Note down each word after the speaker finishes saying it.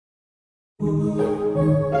my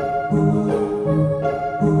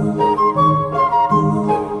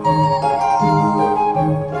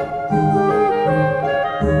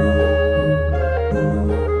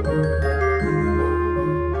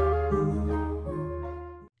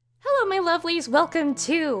lovelies, welcome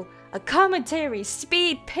to a commentary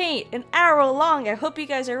speed paint, an hour long. I hope you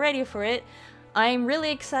guys are ready for it. I'm really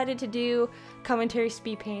excited to do commentary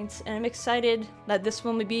speed paints, and I'm excited that this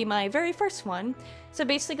will be my very first one. So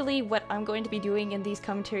basically what I'm going to be doing in these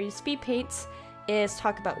commentary speed paints is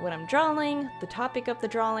talk about what I'm drawing, the topic of the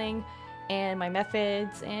drawing, and my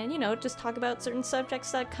methods, and you know, just talk about certain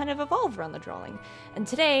subjects that kind of evolve around the drawing. And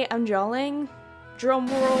today I'm drawing,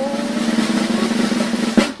 drumroll,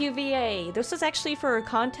 Seikyuu VA. This was actually for a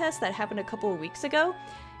contest that happened a couple of weeks ago,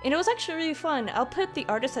 and it was actually really fun. I'll put the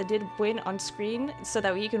artists that did win on screen so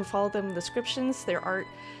that you can follow them in the descriptions. Their art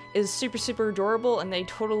is super adorable and they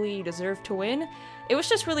totally deserve to win. It was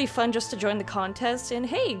just really fun just to join the contest, and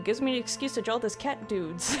hey, it gives me an excuse to draw this cat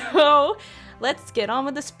dude. So let's get on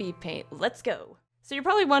with the speed paint. Let's go. So you're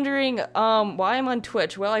probably wondering why I'm on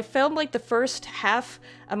Twitch. Well, I filmed like the first half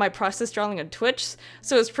of my process drawing on Twitch,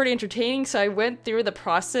 so it's pretty entertaining. So I went through the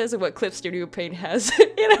process of what Clip Studio Paint has,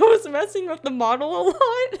 and I was messing with the model a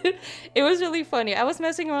lot. It was really funny. I was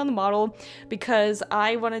messing around the model because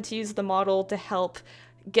I wanted to use the model to help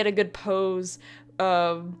get a good pose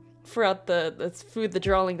throughout the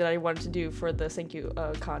drawing that I wanted to do for the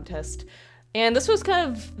Seikyuu contest. And this was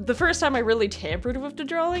kind of the first time I really tampered with the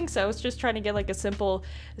drawing, so I was just trying to get like a simple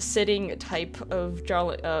sitting type of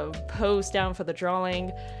pose down for the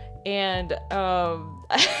drawing. And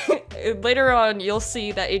later on you'll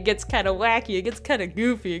see that it gets kind of wacky, it gets kind of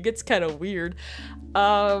goofy, it gets kind of weird.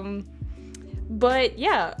 But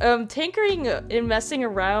yeah, tinkering and messing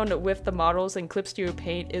around with the models in Clip Studio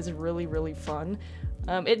Paint is really fun.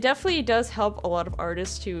 It definitely does help a lot of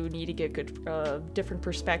artists who need to get good, different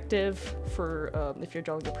perspective for if you're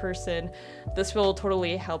drawing a person. This will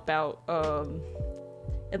totally help out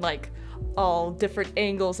in like all different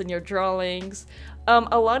angles in your drawings.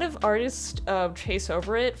 A lot of artists trace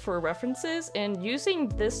over it for references, and using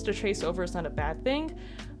this to trace over is not a bad thing.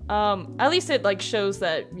 At least it like shows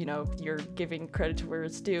that, you know, you're giving credit to where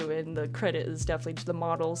it's due, and the credit is definitely to the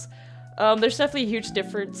models. There's definitely a huge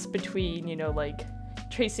difference between, you know, like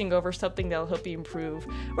tracing over something that'll help you improve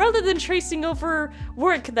rather than tracing over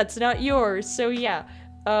work that's not yours. So yeah,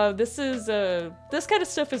 this kind of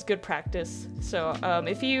stuff is good practice. So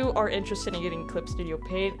if you are interested in getting Clip Studio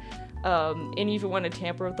Paint and you even want to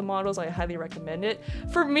tamper with the models, I highly recommend it.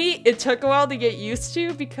 For me, it took a while to get used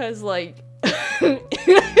to because like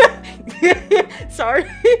sorry,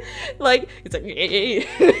 like it's like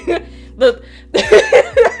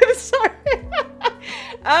sorry.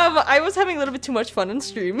 I was having a little bit too much fun on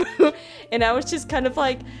stream, and I was just kind of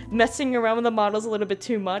like messing around with the models a little bit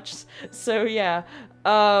too much. So yeah,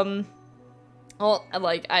 well,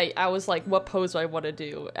 like I was like, what pose do I want to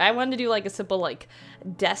do? I wanted to do like a simple like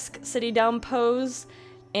desk sitting down pose,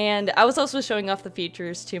 and I was also showing off the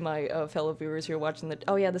features to my fellow viewers who are watching the.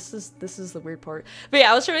 Oh yeah, this is the weird part. But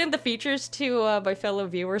yeah, I was showing the features to my fellow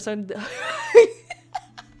viewers on. Sorry.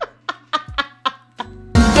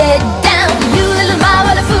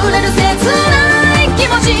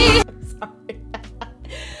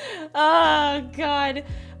 Oh god.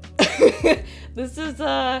 This is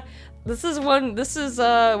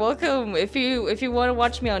welcome if you want to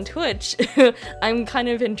watch me on Twitch. I'm kind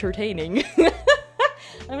of entertaining.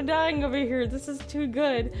 I'm dying over here. This is too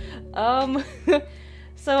good.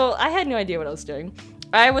 So I had no idea what I was doing.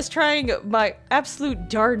 I was trying my absolute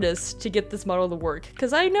darndest to get this model to work,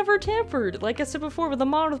 because I never tampered, like I said before, with the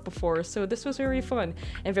models before, so this was very fun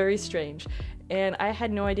and very strange. And I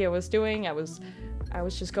had no idea what I was doing. I was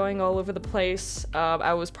just going all over the place.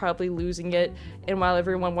 I was probably losing it, and while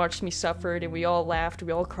everyone watched me suffered and we all laughed,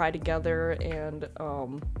 we all cried together, and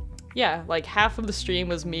yeah, like half of the stream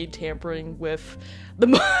was me tampering with the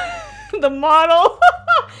model.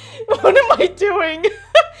 What am I doing?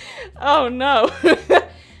 Oh no.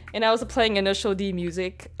 And I was playing initial D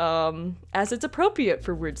music, as it's appropriate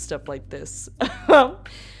for weird stuff like this.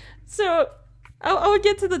 So I'll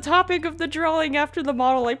get to the topic of the drawing after the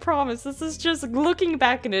model, I promise. This is just looking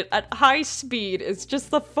back at it at high speed. It's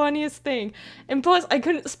just the funniest thing. And plus, I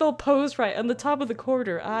couldn't spell pose right on the top of the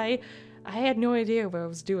quarter. I I had no idea what I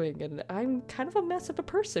was doing, and I'm kind of a mess of a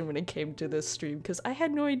person when it came to this stream, because I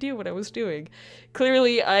had no idea what I was doing.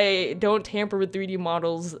 Clearly, I don't tamper with 3D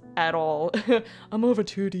models at all. I'm more of a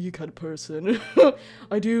 2D kind of person.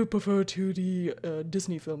 I do prefer 2D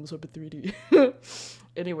Disney films over 3D.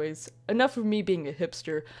 Anyways, enough of me being a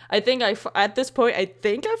hipster. I think at this point, I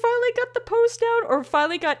think I finally got the pose down, or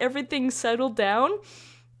finally got everything settled down.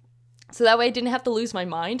 So that way I didn't have to lose my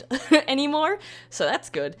mind anymore. So that's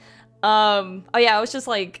good. Oh yeah, I was just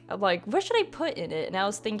like, what should I put in it? And I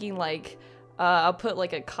was thinking like, I'll put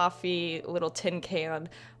like a coffee little tin can,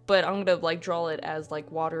 but I'm gonna like draw it as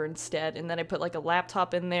like water instead. And then I put like a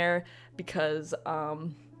laptop in there because,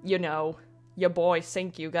 you know, your boy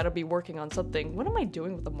Seikyuu gotta be working on something. What am I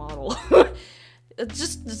doing with the model?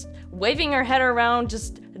 just waving her head around,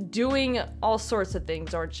 just doing all sorts of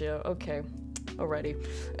things, aren't you? Okay. Already.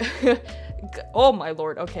 Oh my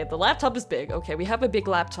lord. Okay, the laptop is big. Okay, we have a big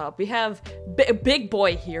laptop. We have big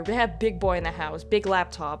boy here. We have big boy in the house. Big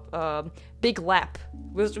laptop. Big lap.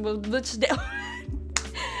 Let's let's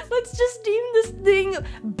just deem this thing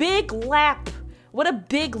Big Lap. What a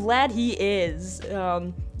big lad he is.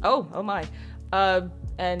 Oh my.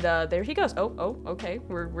 And there he goes. Oh, okay.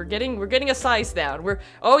 We're getting a size down.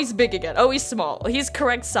 He's big again. Oh, he's small. He's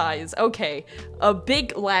correct size. Okay. A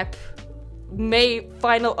big lap. He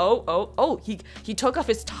took off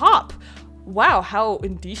his top. Wow, how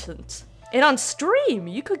indecent. And on stream,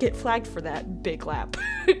 you could get flagged for that, big lap.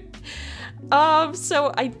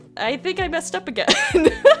 So I think I messed up again.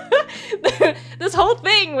 This whole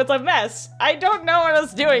thing was a mess. I don't know what I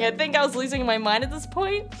was doing. I think I was losing my mind at this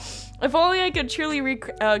point. If only I could truly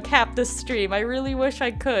recap this stream. I really wish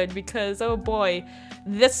I could, because oh boy,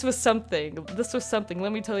 this was something. This was something.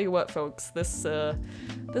 Let me tell you what, folks. This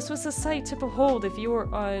was a sight to behold if you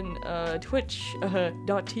were on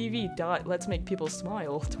twitch.tv. Let's make people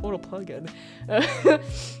smile. Total plugin.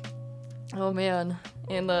 Oh man,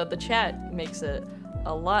 and the chat makes it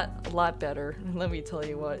a lot better. Let me tell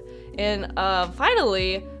you what. And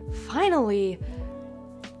finally,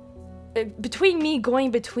 between me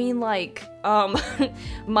going between like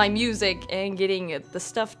my music and getting the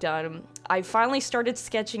stuff done, I finally started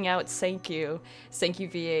sketching out Seikyuu.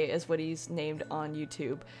 Seikyuu VA is what he's named on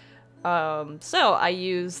YouTube. So I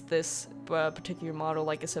used this particular model,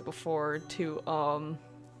 like I said before, to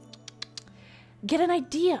get an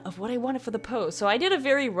idea of what I wanted for the pose. So I did a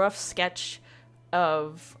very rough sketch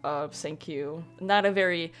of Seikyuu. Not a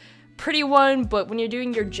very pretty one, but when you're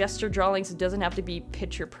doing your gesture drawings, it doesn't have to be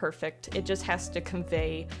picture perfect. It just has to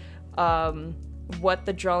convey what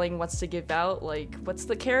the drawing wants to give out, like what's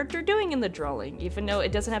the character doing in the drawing, even though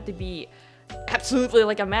it doesn't have to be absolutely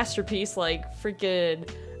like a masterpiece, like freaking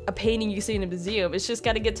a painting you see in a museum. It's just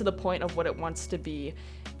got to get to the point of what it wants to be.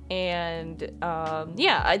 And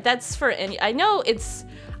yeah, that's for any, I know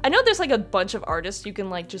there's like a bunch of artists you can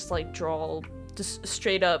like just like draw just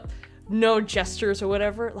straight up no gestures or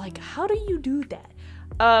whatever. Like, how do you do that?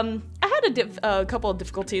 I had a couple of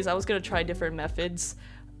difficulties. I was gonna try different methods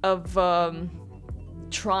of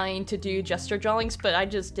trying to do gesture drawings, but I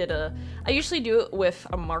usually do it with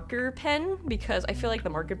a marker pen, because I feel like the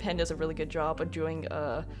marker pen does a really good job of doing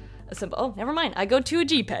a simple, oh, never mind, I go to a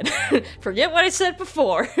G pen. Forget what I said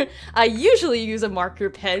before. I usually use a marker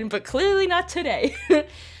pen, but clearly not today.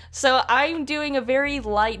 So I'm doing a very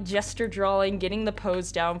light gesture drawing, getting the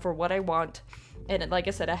pose down for what I want. And like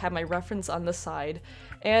I said, I have my reference on the side.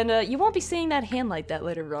 And you won't be seeing that hand like that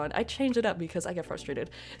later on. I changed it up because I get frustrated.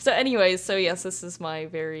 So anyways, so yes, this is my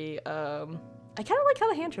very, I kind of like how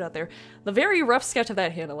the hand turned out there. The very rough sketch of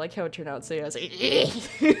that hand, I like how it turned out. So yes,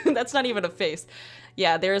 that's not even a face.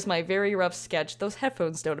 Yeah, there's my very rough sketch. Those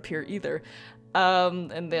headphones don't appear either.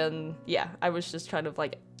 And then, yeah, I was just trying to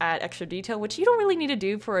like add extra detail, which you don't really need to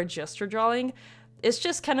do for a gesture drawing. It's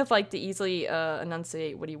just kind of like to easily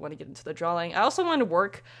enunciate what you want to get into the drawing. I also want to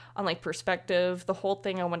work on like perspective. The whole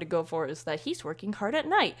thing I want to go for is that he's working hard at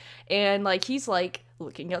night, and like he's like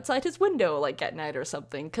looking outside his window like at night or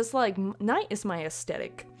something, because like night is my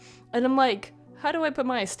aesthetic. And I'm like, how do I put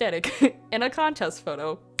my aesthetic in a contest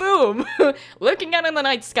photo? Boom! Looking out in the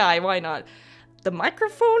night sky, why not? The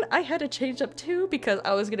microphone I had to change up too, because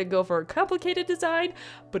I was gonna go for a complicated design,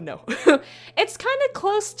 but no. It's kind of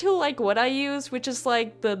close to like what I use, which is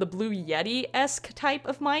like the Blue Yeti-esque type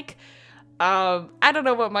of mic. I don't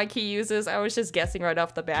know what mic he uses, I was just guessing right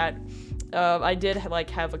off the bat. I did like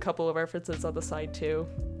have a couple of references on the side too.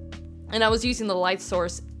 And I was using the light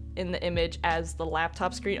source in the image as the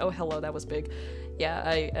laptop screen. Oh hello, that was big. Yeah,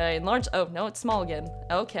 I enlarged. Oh no, it's small again.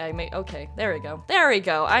 Okay, okay, there we go. There we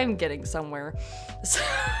go. I'm getting somewhere. So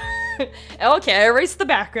okay, I erased the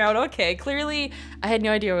background. Okay, clearly I had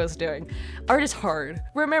no idea what I was doing. Art is hard.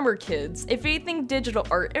 Remember, kids, if you think digital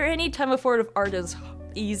art or any type of form of art is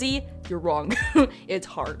easy, you're wrong. It's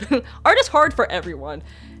hard. Art is hard for everyone.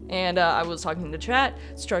 And I was talking in the chat,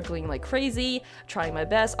 struggling like crazy, trying my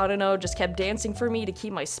best. I don't know, just kept dancing for me to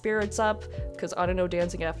keep my spirits up, because I don't know,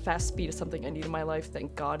 dancing at a fast speed is something I need in my life,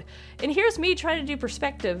 thank God. And here's me trying to do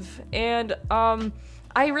perspective, and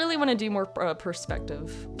I really want to do more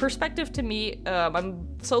perspective. Perspective to me, I'm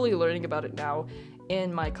slowly learning about it now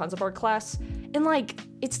in my concept art class, and like,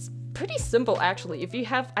 it's pretty simple actually. If you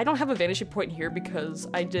have, I don't have a vanishing point here because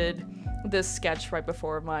I did this sketch right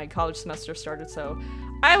before my college semester started, so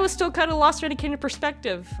I was still kind of lost when it came to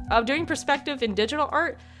perspective. Doing perspective in digital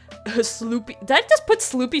art, Sloopy, did I just put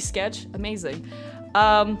Sloopy sketch? Amazing.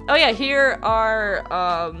 Oh yeah, here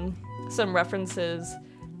are some references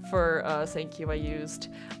for Seikyuu I used.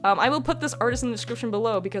 I will put this artist in the description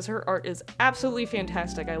below because her art is absolutely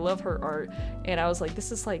fantastic. I love her art, and I was like,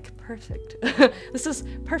 this is like perfect. This is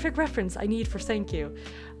perfect reference I need for Seikyuu.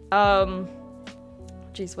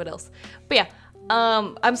 Jeez, what else? But yeah.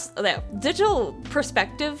 Yeah, digital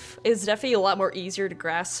perspective is definitely a lot more easier to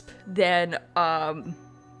grasp than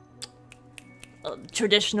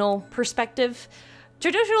traditional perspective.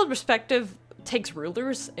 Traditional perspective takes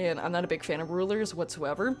rulers, and I'm not a big fan of rulers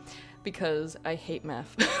whatsoever because I hate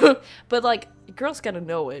math. But like, girls gotta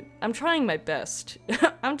know it. I'm trying my best.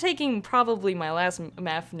 I'm taking probably my last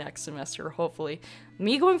math next semester, hopefully.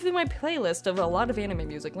 Me going through my playlist of a lot of anime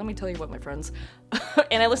music, let me tell you what, my friends.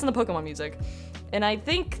 And I listen to Pokemon music. And I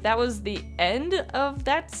think that was the end of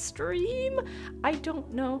that stream? I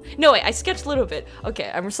don't know. No, wait, I sketched a little bit.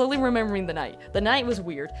 Okay, I'm slowly remembering the night. The night was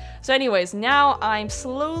weird. So anyways, now I'm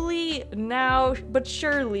slowly, now but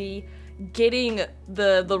surely, getting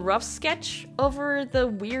the rough sketch over the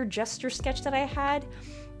weird gesture sketch that I had.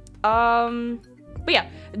 But yeah,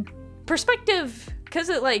 perspective, because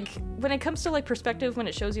it like, when it comes to like perspective, when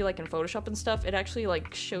it shows you like in Photoshop and stuff, it actually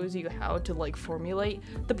like shows you how to like formulate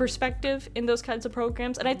the perspective in those kinds of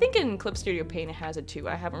programs. And I think in Clip Studio Paint it has it too.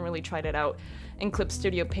 I haven't really tried it out in Clip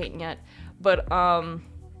Studio Paint yet, but yeah,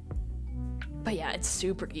 it's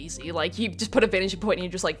super easy. Like, you just put a vanishing point and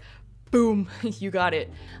you're just like, boom, you got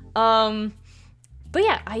it. But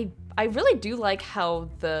yeah, I really do like how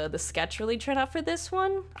the sketch really turned out for this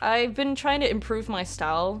one. I've been trying to improve my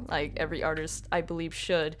style, like every artist I believe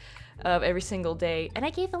should, every single day. And I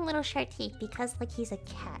gave him little sharp teeth because like he's a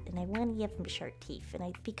cat, and I want to give him sharp teeth,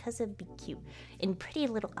 and because it'd be cute. And pretty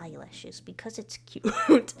little eyelashes because it's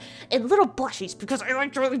cute. And little blushes because I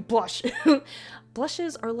like to really blush.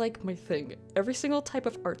 Blushes are like my thing. Every single type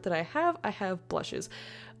of art that I have blushes.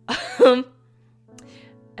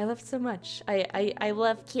 I love it so much. I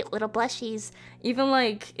love cute little blushies. Even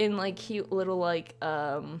like in like cute little like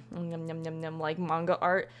like manga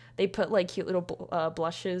art, they put like cute little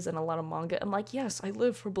blushes and a lot of manga. I'm like, yes, I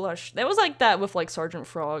live for blush. That was like that with like Sergeant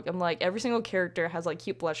Frog. I'm like, every single character has like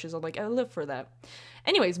cute blushes. I'm like, I live for that.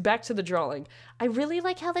 Anyways, back to the drawing. I really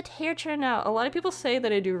like how the hair turned out. A lot of people say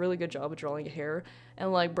that I do a really good job of drawing hair,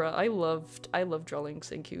 and like, bruh, I love drawing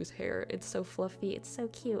Seikyuu's hair. It's so fluffy, it's so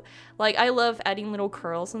cute. Like, I love adding little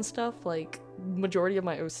curls and stuff. Like, majority of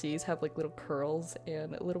my OCs have like little curls,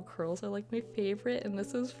 and little curls are like my favorite, and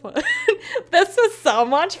this is fun. This is so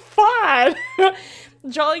much fun!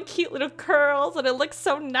 Drawing cute little curls, and it looks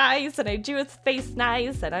so nice, and I do his face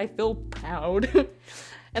nice, and I feel proud.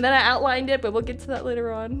 And then I outlined it, but we'll get to that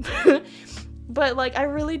later on. But like, I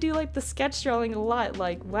really do like the sketch drawing a lot.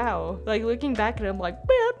 Like, wow. Like, looking back at it, I'm like,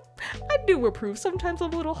 man, I do improve. Sometimes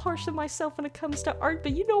I'm a little harsh on myself when it comes to art,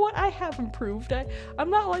 but you know what? I have improved. I'm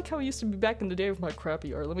not like how I used to be back in the day with my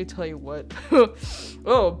crappy art. Let me tell you what.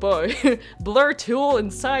 Oh boy. Blur tool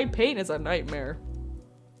inside paint is a nightmare.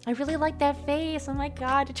 I really like that face. Oh my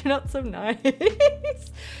god, it turned out so nice.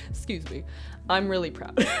 Excuse me. I'm really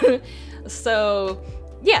proud. So,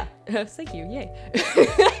 yeah, thank you, yay.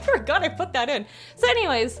 I forgot I put that in. So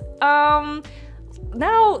anyways,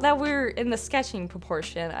 now that we're in the sketching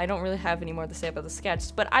proportion, I don't really have any more to say about the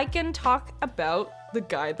sketch, but I can talk about the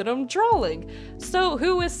guy that I'm drawing. So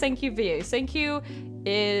who is Seikyuu VA? Seikyuu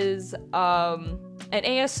is an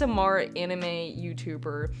ASMR anime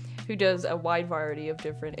YouTuber who does a wide variety of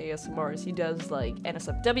different ASMRs. He does like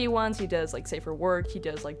NSFW ones, he does like safer work, he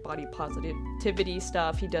does like body positivity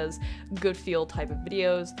stuff, he does good feel type of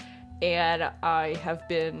videos, and I have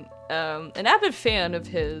been an avid fan of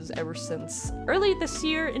his ever since early this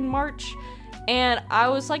year in March, and I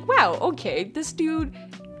was like, wow, okay, this dude,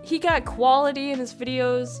 he got quality in his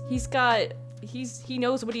videos, he's got he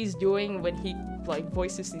knows what he's doing when he like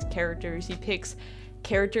voices these characters. He picks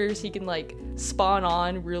characters he can like spawn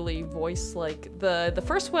on, really voice. Like the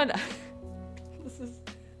first one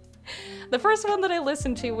the first one that I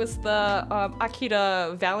listened to was the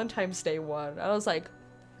Akira Valentine's Day one. I was like,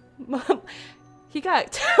 Mom, he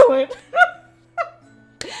got talent.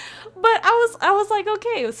 But I was like,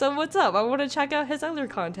 okay, so what's up? I want to check out his other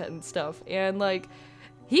content and stuff. And like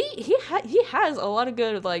he has a lot of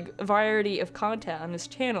good like variety of content on his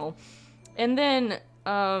channel. And then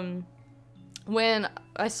when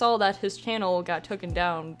I saw that his channel got taken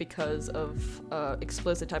down because of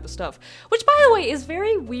explicit type of stuff, which by the way is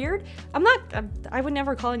very weird. I would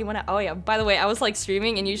never call anyone out. Oh yeah, by the way, I was like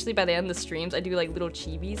streaming, and usually by the end of the streams I do like little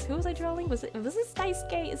chibis. Who was I drawing? Was this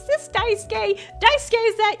Daisuke? Is this Daisuke? Daisuke,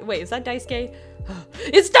 is that? Wait, is that Daisuke?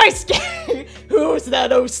 It's Daisuke! Who's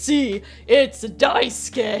that OC? It's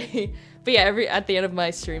Daisuke! But yeah, at the end of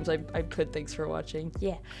my streams I put thanks for watching.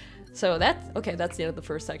 Yeah. So that's the end of the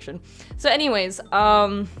first section. So anyways,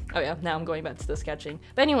 oh yeah, now I'm going back to the sketching.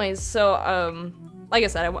 But anyways, so like I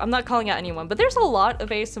said, I'm not calling out anyone, but there's a lot of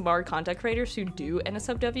ASMR content creators who do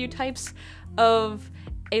NSFW types of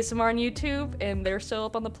ASMR on YouTube, and they're still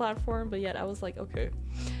up on the platform, but yet I was like, okay,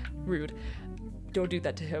 rude. Don't do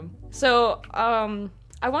that to him. So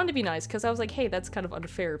I wanted to be nice, because I was like, hey, that's kind of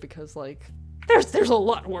unfair, because like there's a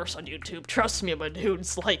lot worse on YouTube. Trust me, my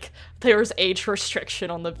dudes. Like, there's age restriction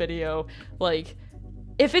on the video. Like,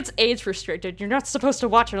 if it's age restricted, you're not supposed to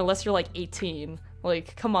watch it unless you're like 18.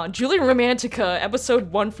 Like, come on. Julie Romantica,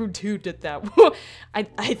 episode 1 through 2 did that. I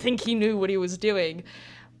think he knew what he was doing.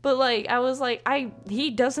 But like, I was like, he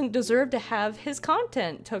doesn't deserve to have his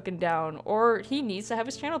content taken down, or he needs to have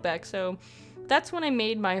his channel back. So that's when I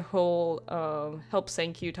made my whole help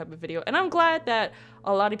Seikyuu type of video, and I'm glad that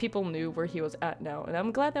a lot of people knew where he was at now, and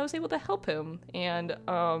I'm glad that I was able to help him. And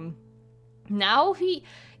now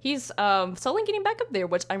he's slowly getting back up there,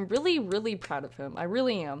 which I'm really proud of him. I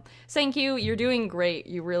really am. Seikyuu, you're doing great.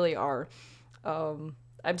 You really are.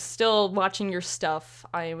 I'm still watching your stuff.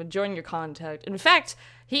 I am enjoying your content. In fact,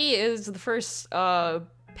 he is the first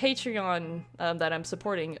Patreon that I'm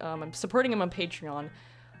supporting. I'm supporting him on Patreon.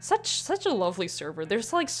 Such a lovely server.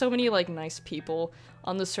 There's like so many like nice people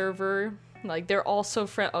on the server. Like, they're all so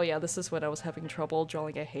oh yeah, this is when I was having trouble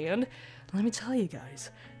drawing a hand. Let me tell you guys,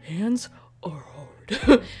 hands are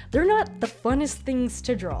hard. They're not the funnest things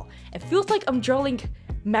to draw. It feels like I'm drawing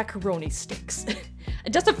macaroni sticks.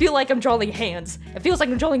 It doesn't feel like I'm drawing hands. It feels like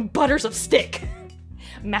I'm drawing butters of stick.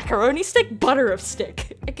 Macaroni stick, butter of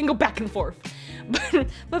stick. It can go back and forth.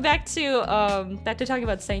 But back to talking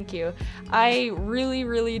about Seikyuu. I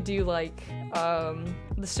really do like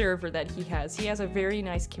the server that he has. He has a very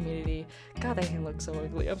nice community. God, that hand looks so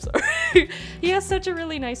ugly. I'm sorry. He has such a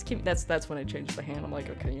really nice community. That's when I changed the hand. I'm like,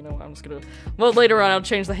 okay, you know what? I'm just gonna. Well, later on I'll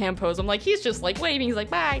change the hand pose. I'm like, he's just like waving. He's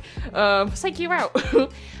like, bye. Seikyuu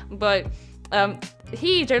out. But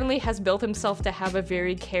he generally has built himself to have a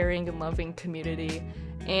very caring and loving community.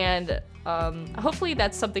 And hopefully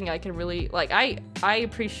that's something I can really like. I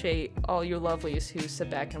appreciate all you lovelies who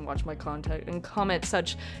sit back and watch my content and comment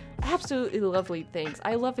such absolutely lovely things.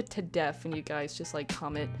 I love it to death when you guys just like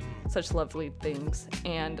comment such lovely things.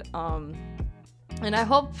 And I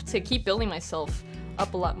hope to keep building myself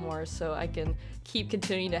up a lot more so I can keep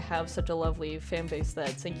continuing to have such a lovely fan base that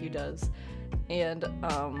Seikyuu does. And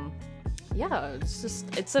yeah,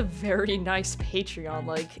 it's a very nice Patreon.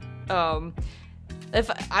 Like if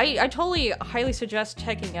I totally highly suggest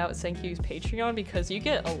checking out Seikyuu's Patreon, because you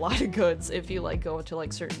get a lot of goods if you like go into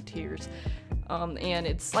like certain tiers. And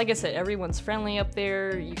it's like I said, everyone's friendly up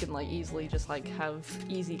there. You can like easily just like have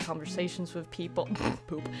easy conversations with people.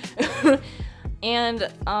 Poop. And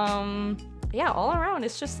yeah, all around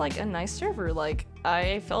it's just like a nice server. Like,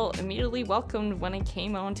 I felt immediately welcomed when I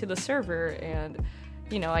came onto the server, and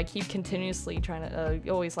you know, I keep continuously trying to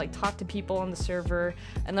always like talk to people on the server,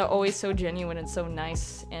 and they're always so genuine and so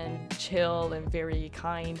nice and chill and very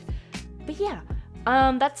kind. But yeah,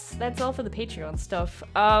 that's all for the Patreon stuff.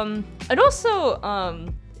 And also,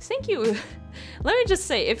 Seikyuu, let me just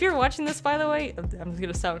say, if you're watching this, by the way, I'm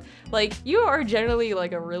gonna sound like you are generally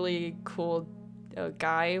like a really cool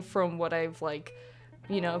guy from what I've like,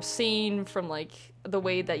 you know, seen from like the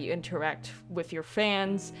way that you interact with your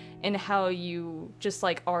fans and how you just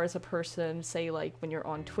like are as a person, say like when you're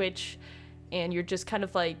on Twitch and you're just kind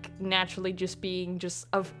of like naturally just being just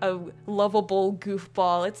a lovable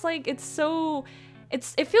goofball. It's like, it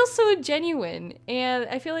feels so genuine, and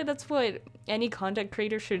I feel like that's what any content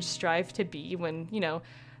creator should strive to be when, you know,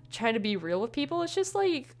 trying to be real with people. It's just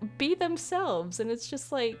like, be themselves, and it's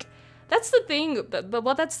just like, that's the thing,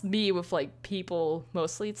 well, that's me with, like, people,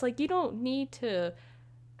 mostly. It's like, you don't need to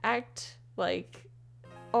act like,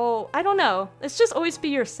 oh, I don't know. It's just always be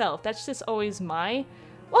yourself. That's just always my,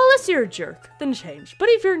 well, unless you're a jerk, then change. But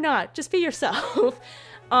if you're not, just be yourself.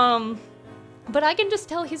 But I can just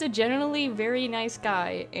tell he's a generally very nice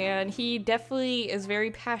guy, and he definitely is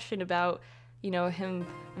very passionate about, you know, him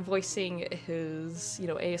voicing his, you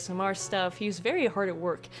know, ASMR stuff. He's very hard at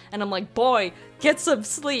work, and I'm like, boy, get some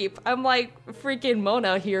sleep. I'm like freaking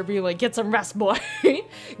Mona here being like, get some rest, boy.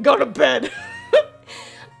 Go to bed.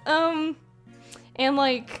 And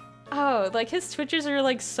like, oh, like his Twitches are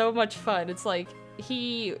like so much fun. It's like,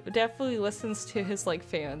 he definitely listens to his like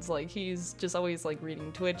fans. Like he's just always like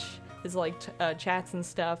reading Twitch, his like chats and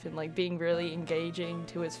stuff, and like being really engaging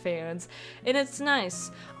to his fans, and it's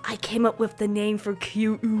nice. I came up with the name for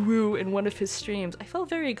Seikyuu in one of his streams. I felt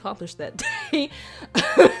very accomplished that day.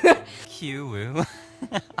 Seikyuu.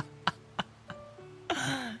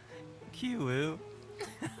 Seikyuu.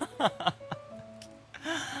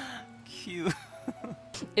 Seikyuu.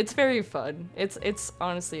 It's very fun. It's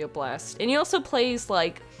honestly a blast. And he also plays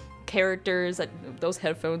like characters that those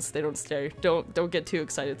headphones, they don't stay. Don't get too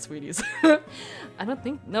excited, sweeties. I don't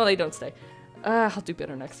think, no, they don't stay. I'll do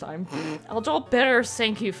better next time. I'll do better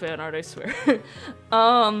Seikyuu fan art, I swear.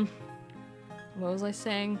 What was I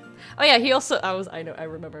saying? Oh yeah, he also, I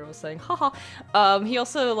remember I was saying, haha. He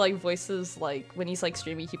also like voices, like when he's like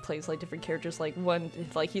streaming, he plays like different characters. Like when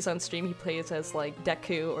like he's on stream, he plays as like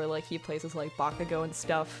Deku, or like he plays as like Bakugo and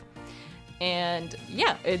stuff. And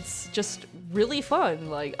yeah, it's just really fun.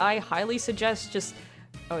 Like I highly suggest just,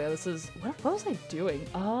 oh yeah, this is, what was I doing?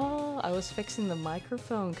 Oh, I was fixing the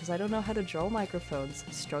microphone because I don't know how to draw microphones.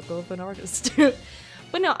 Struggle of an artist.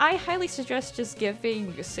 But no, I highly suggest just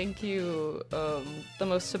giving Seikyuu the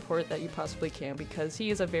most support that you possibly can, because he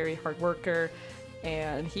is a very hard worker,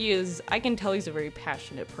 and he is, I can tell he's a very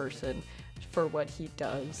passionate person for what he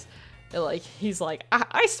does. Like, he's like,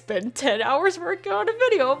 I spent 10 hours working on a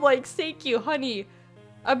video. I'm like, Seikyuu, honey,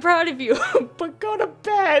 I'm proud of you, but go to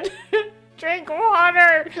bed, drink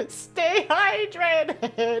water, stay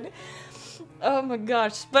hydrated. Oh my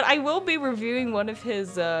gosh, but I will be reviewing one of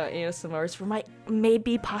his ASMRs for my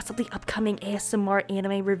maybe possibly upcoming ASMR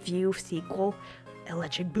anime review sequel,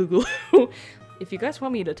 Electric Boogaloo. If you guys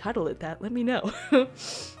want me to title it that, let me know.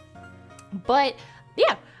 But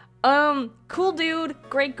yeah, cool dude,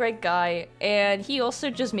 great guy, and he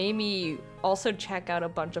also just made me also check out a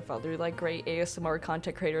bunch of other like great ASMR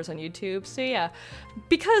content creators on YouTube. So yeah,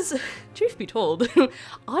 because truth be told,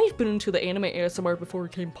 I've been into the anime ASMR before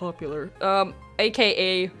it became popular.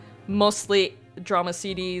 AKA mostly drama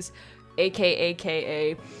CDs,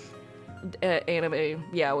 aka anime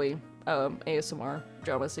yaoi ASMR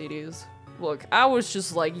drama CDs. Look, I was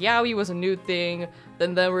just like, yaoi was a new thing,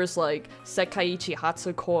 then there was like Sekaiichi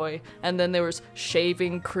Hatsukoi, and then there was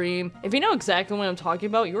shaving cream. If you know exactly what I'm talking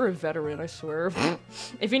about, you're a veteran, I swear.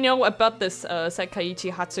 If you know about this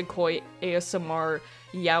Sekaiichi Hatsukoi ASMR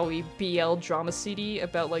yaoi BL drama CD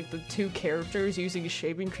about like the two characters using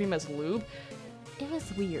shaving cream as lube, it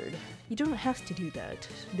was weird. You don't have to do that.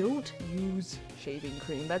 Don't use shaving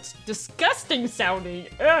cream. That's disgusting sounding.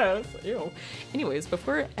 Ugh. Ew. Anyways,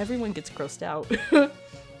 before everyone gets grossed out,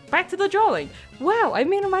 back to the drawing. Wow, I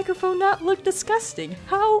made a microphone not look disgusting.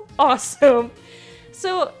 How awesome.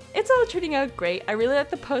 So it's all turning out great. I really like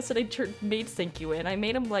the post that I made Seikyuu in. I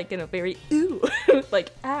made him like in a very ooh,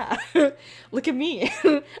 like ah, look at me.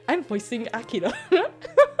 I'm voicing Akira.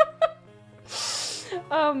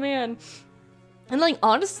 Oh man. And like,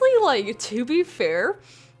 honestly, like, to be fair,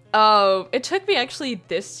 it took me actually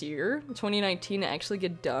this year, 2019, to actually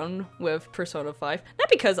get done with Persona 5. Not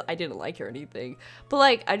because I didn't like it or anything, but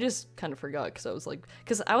like, I just kind of forgot, because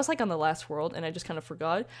I was like on the last world, and I just kind of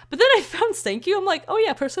forgot. But then I found Seikyuu, I'm like, oh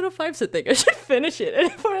yeah, Persona 5's a thing, I should finish it, and I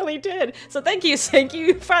finally did. So thank you, Seikyuu,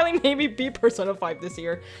 you finally made me beat Persona 5 this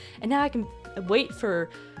year. And now I can wait for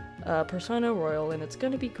Persona Royal, and it's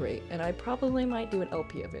gonna be great, and I probably might do an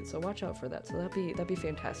LP of it, so watch out for that. So that'd be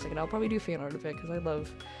fantastic, and I'll probably do fan art of it because I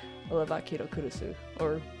love Akira Kurusu,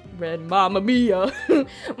 or Ren. Mamma Mia.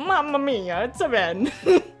 Mamma Mia, it's a Ren.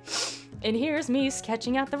 And here's me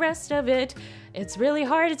sketching out the rest of it. It's really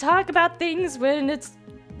hard to talk about things when it's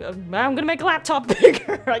I'm gonna make a laptop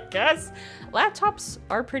bigger, I guess. Laptops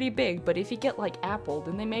are pretty big, but if you get like Apple,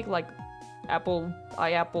 then they make like Apple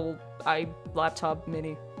i laptop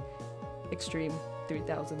mini Extreme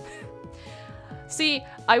 3000. See,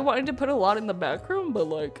 I wanted to put a lot in the background, but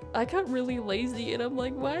like, I got really lazy, and I'm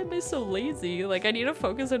like, why am I so lazy? Like, I need to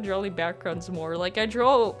focus on drawing backgrounds more. Like,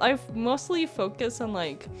 I mostly focus on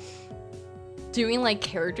like doing like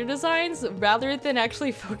character designs rather than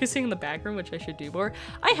actually focusing on the background, which I should do more.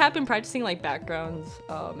 I have been practicing like backgrounds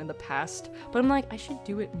in the past, but I'm like, I should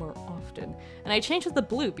do it more often. And I changed it to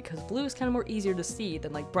blue because blue is kind of more easier to see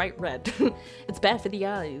than like bright red. It's bad for the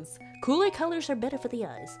eyes. Cooler colors are better for the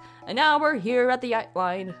eyes. And now we're here at the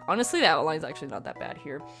outline. Honestly, the outline's actually not that bad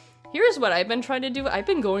here. Here's what I've been trying to do. I've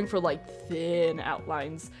been going for like thin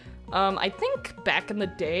outlines. I think back in the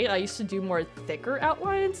day, I used to do more thicker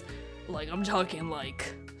outlines. Like, I'm talking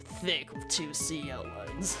like thick 2C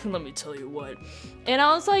outlines. Let me tell you what. And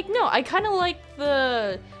I was like, no, I kind of like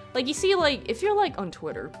the, like, you see, like, if you're like on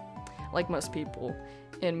Twitter, like most people,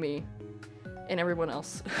 and me, and everyone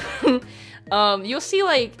else, you'll see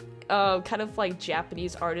like, kind of like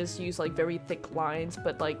Japanese artists use like very thick lines,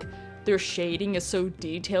 but like their shading is so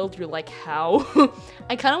detailed, you're like, how?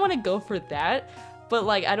 I kind of want to go for that. But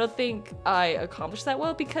like, I don't think I accomplished that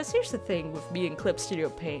well because here's the thing with me and Clip Studio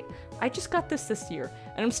Paint. I just got this year,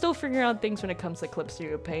 and I'm still figuring out things when it comes to Clip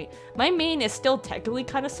Studio Paint. My main is still technically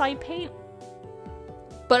kind of side paint,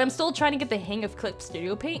 but I'm still trying to get the hang of Clip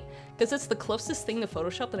Studio Paint because it's the closest thing to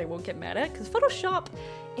Photoshop that I won't get mad at, because Photoshop,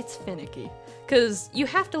 it's finicky. Because you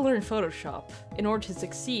have to learn Photoshop in order to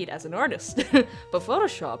succeed as an artist, but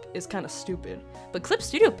Photoshop is kind of stupid. But Clip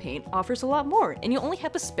Studio Paint offers a lot more, and you only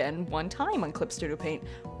have to spend one time on Clip Studio Paint,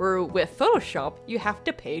 where with Photoshop, you have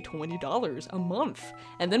to pay $20 a month,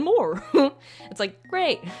 and then more. It's like,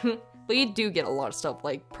 great. But you do get a lot of stuff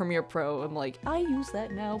like Premiere Pro, and like, I use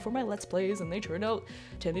that now for my Let's Plays, and they turn out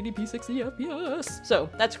 1080p 60 FPS. So,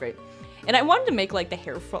 that's great. And I wanted to make like the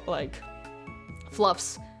hair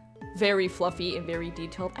fluffs very fluffy and very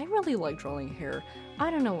detailed. I really like drawing hair.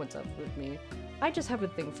 I don't know what's up with me. I just have a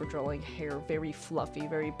thing for drawing hair very fluffy,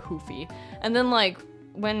 very poofy. And then like,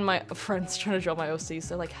 when my friends try to draw my OCs,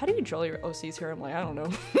 they're like, how do you draw your OCs here? I'm like, I don't know.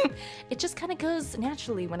 It just kind of goes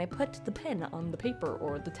naturally when I put the pen on the paper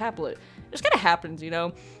or the tablet. It just kind of happens, you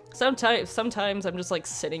know? Sometimes I'm just like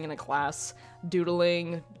sitting in a class,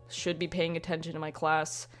 doodling, should be paying attention to my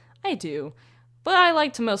class. I do. But I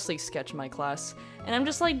like to mostly sketch my class. And I'm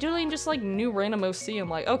just like doing just like new random OC. I'm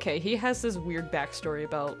like, okay, he has this weird backstory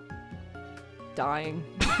about dying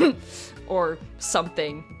or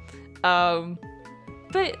something.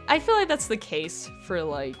 But I feel like that's the case for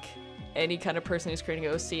like any kind of person who's creating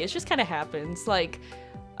OC. It just kind of happens. Like,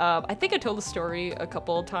 I think I told the story a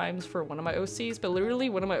couple of times for one of my OCs, but literally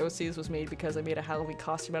one of my OCs was made because I made a Halloween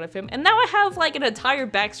costume out of him. And now I have like an entire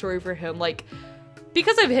backstory for him. Like,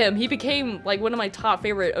 because of him, he became like one of my top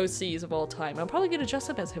favorite OCs of all time. I'm probably gonna dress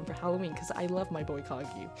up as him for Halloween because I love my boy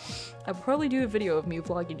Kagi. I'll probably do a video of me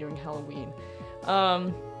vlogging during Halloween.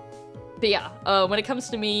 But yeah, when it comes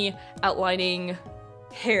to me outlining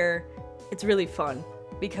hair, it's really fun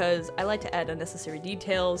because I like to add unnecessary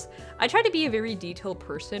details. I try to be a very detailed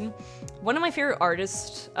person. One of my favorite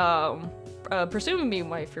artists, presumably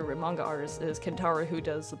my favorite manga artist, is Kentaro, who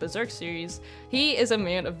does the Berserk series. He is a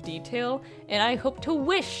man of detail, and I hope to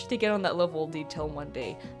wish to get on that level of detail one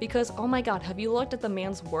day. Because, oh my god, have you looked at the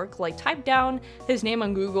man's work? Like, type down his name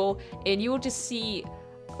on Google, and you will just see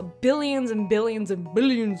billions and billions and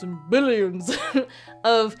billions and billions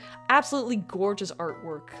of absolutely gorgeous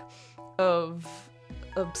artwork of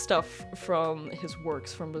stuff from his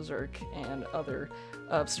works from Berserk and other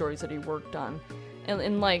stories that he worked on.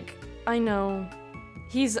 And like, I know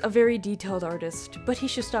he's a very detailed artist, but he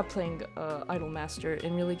should stop playing Idolmaster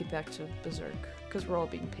and really get back to Berserk, because we're all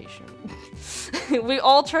being patient. We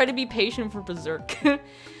all try to be patient for Berserk.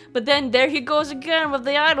 But then there he goes again with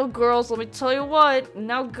the idol girls. Let me tell you what,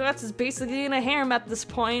 now Guts is basically in a harem at this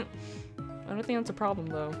point. I don't think that's a problem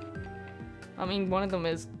though. I mean, one of them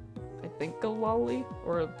is, I think, a lolly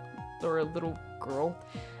or a little girl.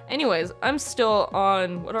 Anyways, I'm still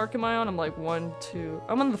on, what arc am I on? I'm like I'm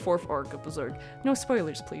on the 4th arc of Berserk. No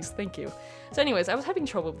spoilers, please, thank you. So anyways, I was having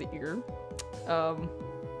trouble with the ear.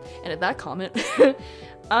 And at that comment,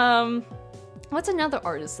 what's another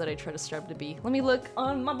artist that I try to strive to be? Let me look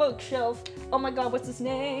on my bookshelf. Oh my god, what's his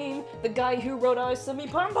name? The guy who wrote Ayasumi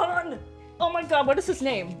Ponpon! Oh my god, what is his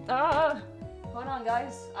name? Hold on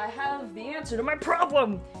guys, I have the answer to my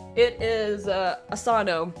problem! It is,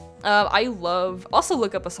 Asano. Also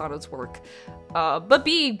look up Asano's work. But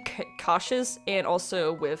be cautious, and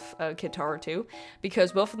also with Kentaro too,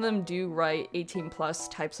 because both of them do write 18+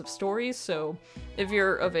 types of stories, so if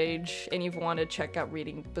you're of age and you want to check out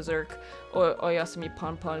reading Berserk or Oyasumi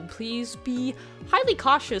Ponpon, please be highly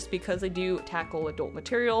cautious because they do tackle adult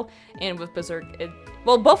material, and with Berserk,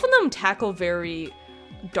 well, both of them tackle very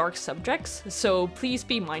dark subjects, so please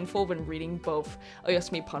be mindful when reading both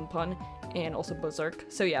Oyasumi Pon and also Berserk.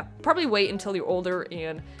 So yeah, probably wait until you're older,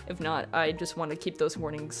 and if not, I just want to keep those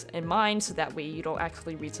warnings in mind so that way you don't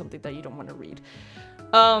actually read something that you don't want to read.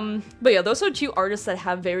 But yeah, those are two artists that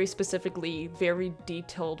have very specifically very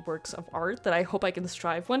detailed works of art that I hope I can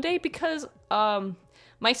strive one day, because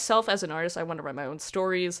myself as an artist, I want to write my own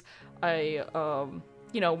stories. I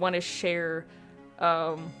you know, want to share,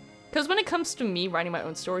 because when it comes to me writing my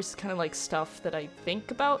own stories, it's kind of like stuff that I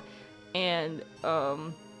think about, and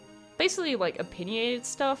basically like opinionated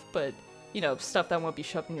stuff, but you know, stuff that won't be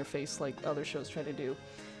shoved in your face like other shows try to do.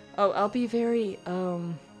 Oh, I'll be very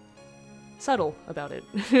subtle about it,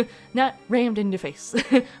 not rammed in your face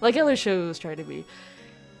like other shows try to be.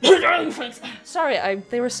 Sorry,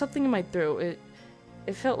 there was something in my throat.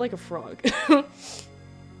 It felt like a frog.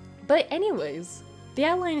 But anyways, the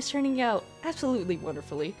outline is turning out absolutely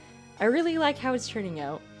wonderfully. I really like how it's turning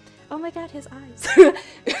out. Oh my god, his eyes.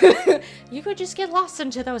 You could just get lost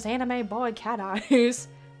into those anime boy cat eyes.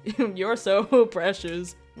 You're so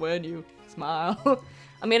precious when you smile.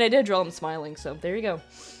 I mean, I did draw him smiling, so there you go.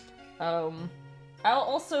 I'll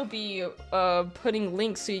also be putting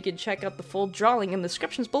links so you can check out the full drawing in the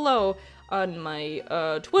descriptions below on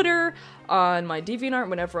my Twitter, on my DeviantArt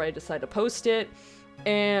whenever I decide to post it.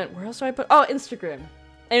 And where else do I put? Oh, Instagram.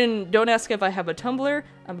 And don't ask if I have a Tumblr.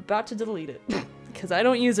 I'm about to delete it because I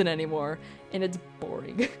don't use it anymore and it's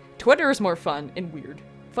boring. Twitter is more fun and weird.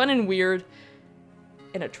 Fun and weird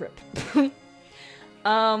and a trip.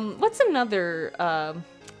 What's another,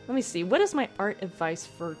 let me see. What is my art advice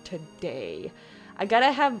for today? I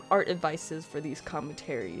gotta have art advices for these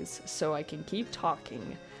commentaries so I can keep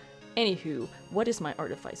talking. Anywho, what is my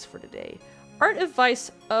art advice for today? Art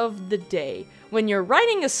advice of the day. When you're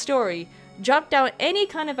writing a story, jot down any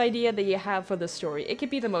kind of idea that you have for the story. It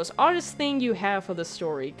could be the most honest thing you have for the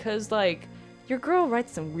story, cause like, your girl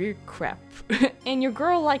writes some weird crap. And your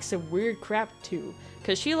girl likes some weird crap too,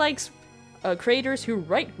 cause she likes creators who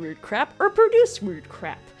write weird crap or produce weird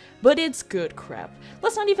crap. But it's good crap.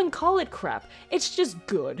 Let's not even call it crap. It's just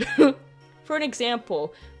good. For an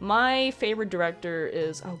example, my favorite director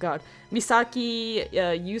is, oh god, Misaki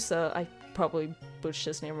Yusa. I probably butchered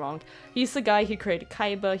his name wrong. He's the guy who created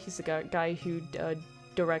Kaiba. He's the guy who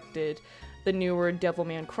directed the newer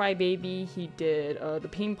Devilman Crybaby. He did the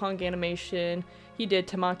ping pong animation. He did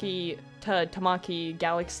Tamaki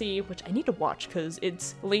Galaxy, which I need to watch because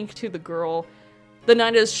it's linked to the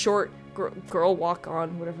 90s short Girl Walk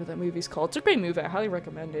On, whatever that movie's called. It's a great movie. I highly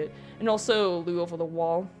recommend it. And also Lou Over the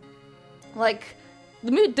Wall. Like,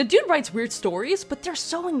 the dude writes weird stories, but they're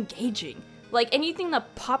so engaging. Like, anything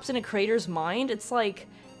that pops in a creator's mind, it's like,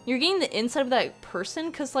 you're getting the insight of that person,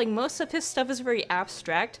 because, like, most of his stuff is very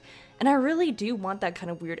abstract, and I really do want that kind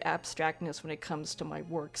of weird abstractness when it comes to my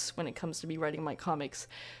works, when it comes to me writing my comics.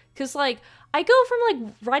 Because, like, I go from,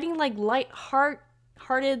 like, writing, like,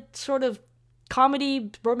 light-hearted sort of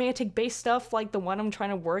comedy, romantic-based stuff, like the one I'm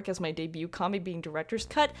trying to work as my debut comic being Director's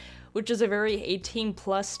Cut, which is a very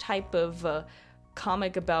 18+ type of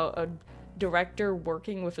comic about a director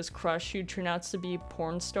working with his crush who turns out to be a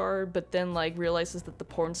porn star, but then like realizes that the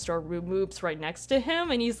porn star moves right next to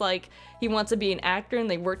him, and he's like, he wants to be an actor, and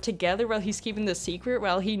they work together while he's keeping the secret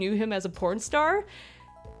while he knew him as a porn star.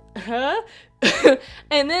 Huh?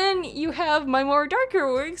 And then you have my more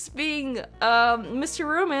darker works being Mr.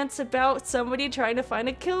 Romance about somebody trying to find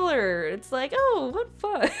a killer. It's like, oh, what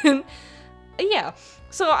fun. Yeah,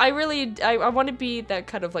 so I want to be that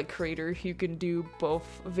kind of like creator who can do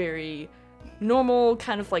both very normal,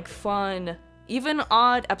 kind of like fun, even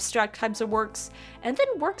odd, abstract types of works, and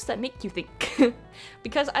then works that make you think.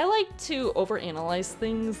 Because I like to overanalyze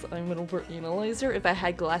things. I'm an overanalyzer. If I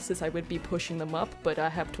had glasses, I would be pushing them up, but I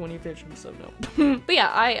have 20 vision, so no. But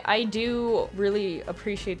yeah, I do really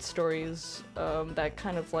appreciate stories that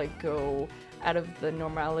kind of like go out of the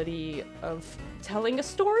normality of telling a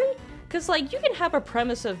story. Because, like, you can have a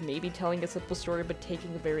premise of maybe telling a simple story, but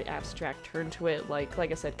taking a very abstract turn to it. Like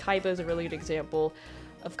I said, Kaiba is a really good example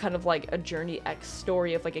of kind of like a Journey X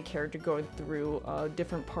story of like a character going through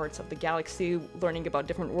different parts of the galaxy, learning about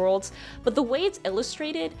different worlds. But the way it's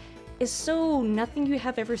illustrated is so nothing you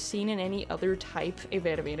have ever seen in any other type of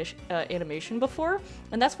animation before.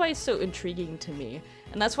 And that's why it's so intriguing to me.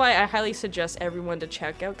 And that's why I highly suggest everyone to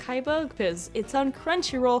check out Kaiba, because it's on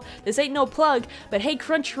Crunchyroll. This ain't no plug, but hey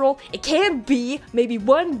Crunchyroll, it can be, maybe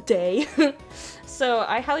one day. So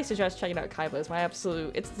I highly suggest checking out Kaiba. It's my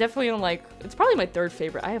absolute, it's definitely on like, it's probably my third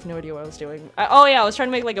favorite. I have no idea what I was doing. Oh yeah, I was trying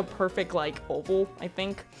to make like a perfect like oval, I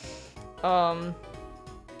think. So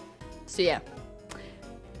yeah,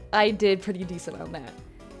 I did pretty decent on that.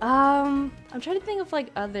 I'm trying to think of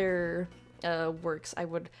like other works I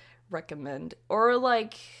would recommend, or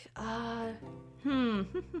like I'm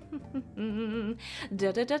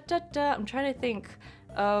trying to think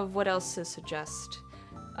of what else to suggest.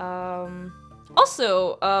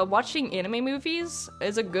 Also, watching anime movies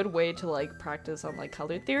is a good way to like practice on like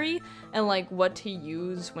color theory and like what to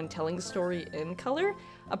use when telling a story in color.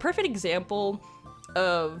 A perfect example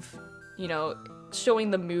of, you know, showing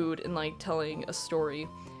the mood and like telling a story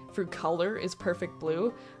through color is Perfect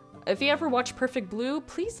Blue. If you ever watch Perfect Blue,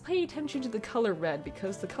 please pay attention to the color red,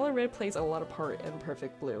 because the color red plays a lot of part in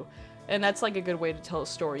Perfect Blue. And that's like a good way to tell a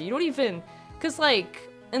story. You don't even, cause like,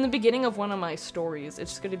 in the beginning of one of my stories,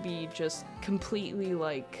 it's gonna be just completely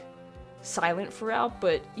like silent throughout,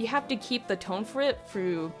 but you have to keep the tone for it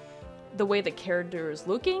through the way the character is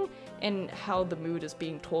looking and how the mood is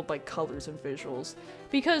being told by colors and visuals.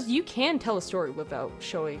 Because you can tell a story without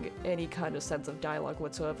showing any kind of sense of dialogue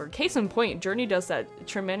whatsoever. Case in point, Journey does that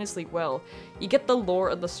tremendously well. You get the lore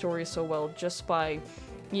of the story so well just by,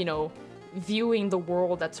 you know, viewing the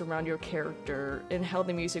world that's around your character and how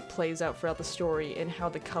the music plays out throughout the story and how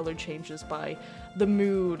the color changes by the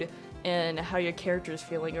mood and how your character is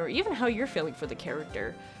feeling, or even how you're feeling for the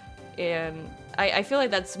character. And I feel like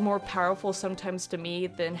that's more powerful sometimes to me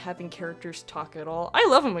than having characters talk at all. I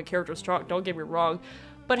love when characters talk, don't get me wrong,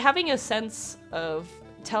 but having a sense of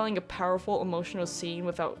telling a powerful emotional scene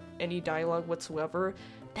without any dialogue whatsoever,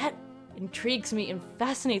 that intrigues me and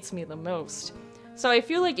fascinates me the most. So I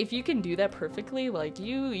feel like if you can do that perfectly, like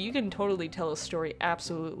you can totally tell a story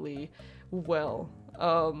absolutely well.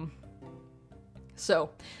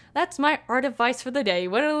 So that's my art advice for the day.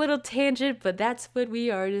 Went on a little tangent, but that's what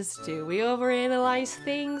we artists do. We overanalyze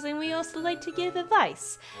things and we also like to give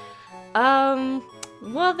advice. Well,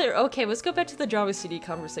 okay, let's go back to the drama CD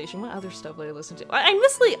conversation. What other stuff did I listen to?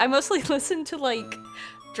 I mostly listen to like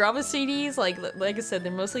drama CDs. Like I said,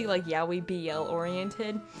 they're mostly like yaoi BL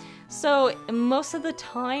oriented. So most of the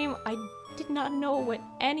time, I did not know what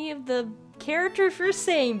any of the characters were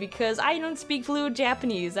saying because I don't speak fluent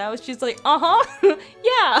Japanese. I was just like, yeah,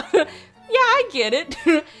 yeah, I get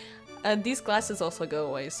it. And these glasses also go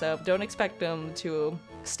away, so don't expect them to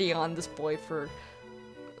stay on this boy for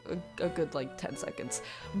a good like 10 seconds.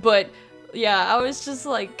 But yeah, I was just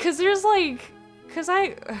like,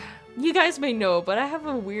 you guys may know, but I have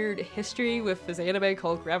a weird history with this anime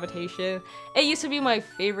called Gravitation. It used to be my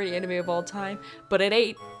favorite anime of all time, but it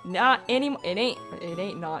ain't anymore. It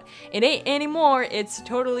ain't anymore. It's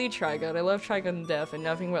totally Trigun. I love Trigun to death, and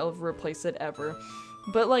nothing will ever replace it ever.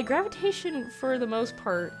 But like Gravitation, for the most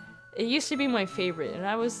part, it used to be my favorite, and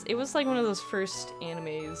it was like one of those first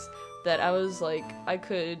animes that I was like, I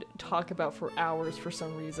could talk about for hours for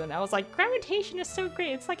some reason. I was like, Gravitation is so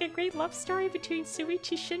great. It's like a great love story between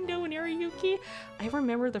Shuichi Shindo and Ariyuki. I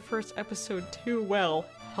remember the first episode too well.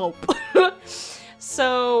 Help.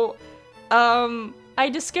 So, I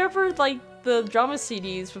discovered like the drama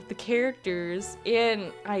CDs with the characters,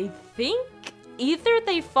 and I think either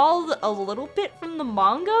they followed a little bit from the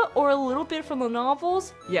manga or a little bit from the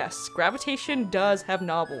novels. Yes, Gravitation does have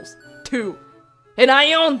novels, too. And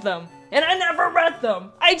I owned them, and I never read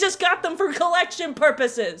them. I just got them for collection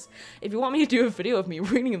purposes. If you want me to do a video of me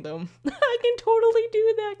reading them, I can totally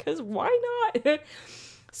do that, because why not?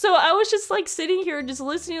 So I was just like sitting here just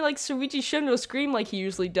listening to like Shuichi Shindo scream like he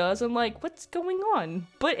usually does. I'm like, what's going on?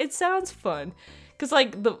 But it sounds fun. Because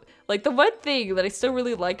like the one thing that I still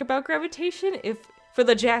really like about Gravitation, if for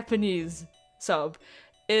the Japanese sub,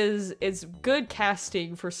 is it's good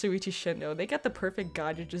casting for Shuichi Shindo. They got the perfect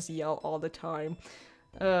guy to just yell all the time.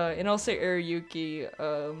 And also Ariyuki,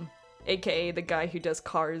 aka the guy who does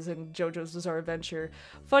cars in JoJo's Bizarre Adventure.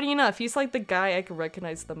 Funny enough, he's like the guy I can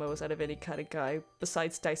recognize the most out of any kind of guy,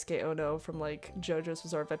 besides Daisuke Ono from like JoJo's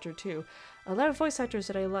Bizarre Adventure 2. A lot of voice actors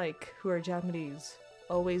that I like, who are Japanese,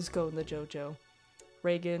 always go in the JoJo.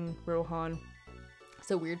 Reagan, Rohan.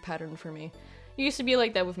 It's a weird pattern for me. It used to be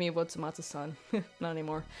like that with me with Tsumatsu-san. Not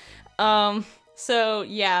anymore. So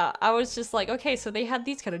yeah, I was just like, okay, so they had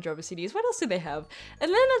these kind of drama CDs. What else do they have? And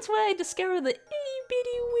then that's when I discovered the itty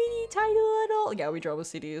bitty witty tiny little yaoi drama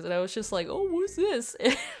CDs, and I was just like, oh, what's this?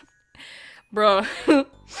 Bro,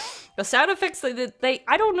 the sound effects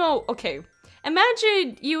I don't know. Okay,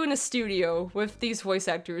 imagine you in a studio with these voice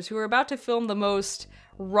actors who are about to film the most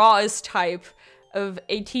rawest type of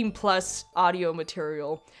 18 plus audio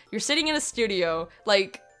material. You're sitting in a studio,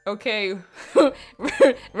 like, okay,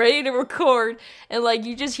 ready to record, and like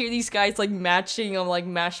you just hear these guys like matching on like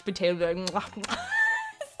mashed potatoes. Like, it's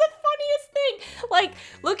the funniest thing. Like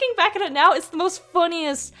looking back at it now, it's the most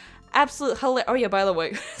funniest absolute hilarious. Oh yeah, by the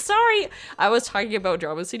way, sorry, I was talking about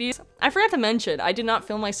drama CDs. I forgot to mention, I did not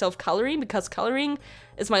film myself coloring because coloring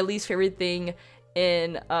is my least favorite thing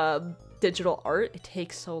in digital art. It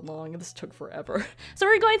takes so long. This took forever. So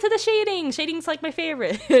we're going to the shading. Shading's like my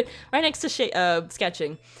favorite. Right next to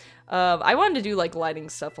sketching. I wanted to do like lighting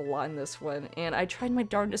stuff a lot in this one, and I tried my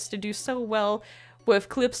darndest to do so well with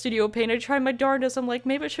Clip Studio Paint. I tried my darndest. I'm like,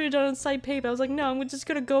 maybe I should have done it on side paint, but I was like, no, I'm just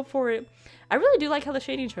gonna go for it. I really do like how the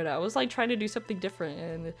shading turned out. I was like trying to do something different,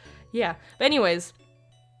 and yeah. But anyways,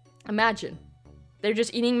 imagine they're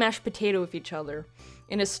just eating mashed potato with each other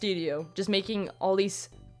in a studio, just making all these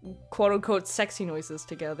quote-unquote sexy noises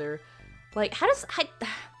together. Like, how does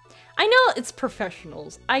I know it's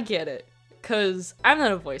professionals, I get it, because I'm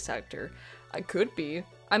not a voice actor. I could be.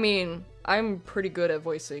 I mean, I'm pretty good at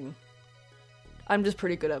voicing. I'm just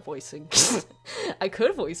pretty good at voicing. I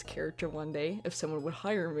could voice a character one day if someone would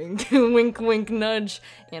hire me. Wink wink nudge.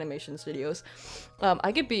 Animation studios.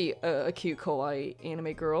 I could be a cute kawaii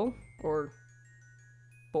anime girl or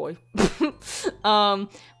boy.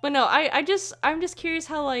 But no, I'm just curious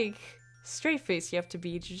how like straight face you have to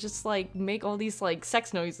be to just like make all these like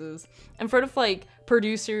sex noises in front of like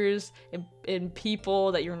producers and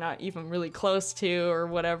people that you're not even really close to or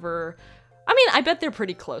whatever. I mean, I bet they're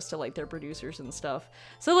pretty close to like their producers and stuff.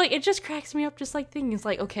 So like it just cracks me up just like thinking it's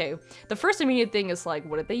like, okay, the first immediate thing is like,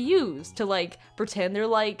 what did they use to like pretend they're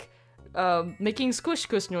like making squish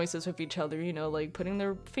squish noises with each other, you know, like putting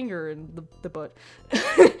their finger in the butt.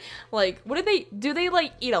 Like, what do they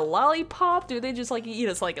like eat a lollipop? Do they just like eat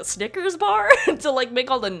us like a Snickers bar to like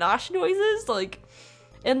make all the nosh noises? Like,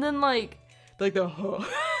 and then like the huh.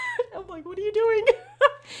 I'm like, what are you doing?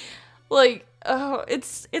 Like, oh,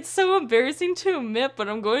 it's so embarrassing to admit, but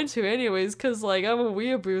I'm going to anyways, cause like I'm a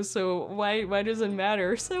weeaboo, so why does it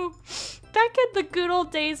matter? So back at the good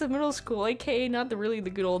old days of middle school, aka not really the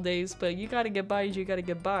good old days, but you gotta get by,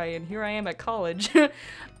 and here I am at college.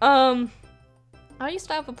 I used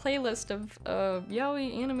to have a playlist of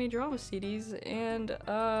yaoi anime drama CDs, and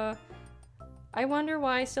I wonder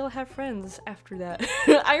why I still have friends after that.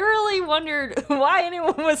 I really wondered why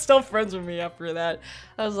anyone was still friends with me after that.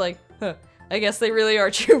 I was like, huh, I guess they really are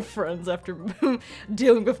true friends after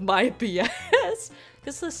dealing with my BS.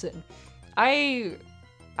 Because listen, I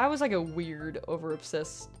was like a weird,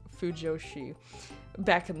 over-obsessed Fujoshi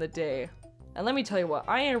back in the day. And let me tell you what,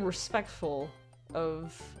 I am respectful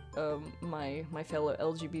of my fellow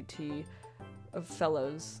LGBT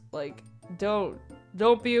fellows. Like, don't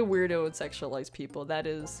be a weirdo and sexualize people. That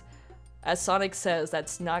is, as Sonic says,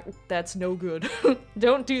 that's no good.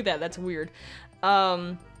 Don't do that, that's weird.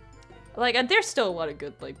 Like, there's still a lot of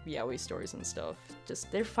good, like, yaoi stories and stuff.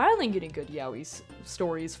 Just, they're finally getting good yaoi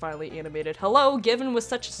stories finally animated. Hello, Given was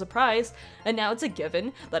such a surprise, and now it's a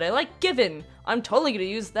given that I like Given. I'm totally gonna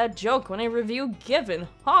use that joke when I review Given.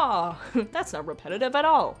 Ha! That's not repetitive at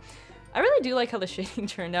all. I really do like how the shading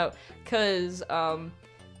turned out, because,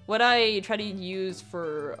 what I try to use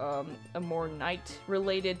for a more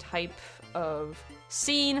night-related type of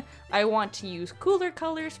scene, I want to use cooler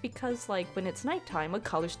colors because, like, when it's nighttime, what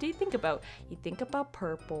colors do you think about? You think about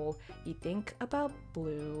purple, you think about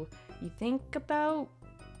blue, you think about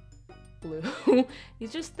blue. You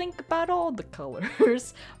just think about all the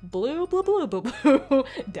colors. Blue, blue, blue, blue, blue.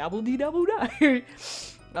 Dabble-dee-dabble-die.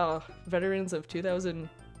 Veterans of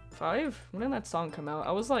 2005? When did that song come out?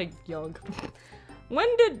 I was, like, young. When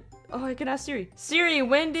did... Oh, I can ask Siri. Siri,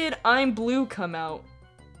 when did I'm Blue come out?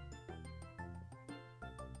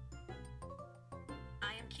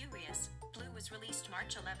 I am curious. Blue was released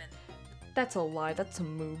March 11th. That's a lie. That's a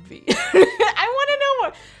movie. I want to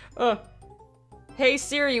know what... Hey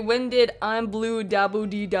Siri, when did I'm Blue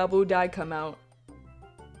Daboo-dee-daboo-die come out?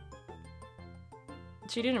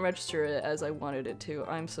 She didn't register it as I wanted it to.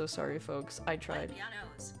 I'm so sorry, folks. I tried.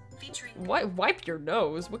 Featuring... Wipe your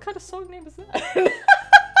nose? What kind of song name is that?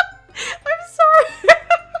 I'm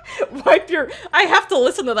sorry. Wipe your... I have to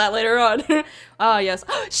listen to that later on. Ah, yes.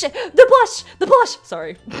 Oh, shit. The blush! The blush!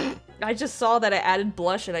 Sorry. I just saw that I added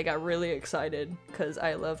blush and I got really excited because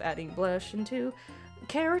I love adding blush into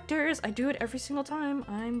characters. I do it every single time.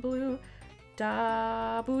 I'm Blue.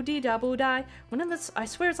 Da-boo-dee-da-boo-die. When did this... I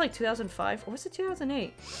swear it's like 2005. Or was it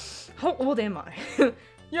 2008? How old am I?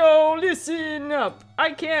 Yo, listen up!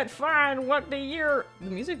 I can't find what the year... The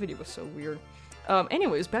music video was so weird.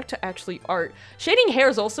 Anyways, back to actually art. Shading hair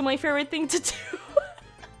is also my favorite thing to do.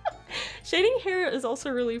 Shading hair is also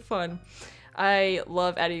really fun. I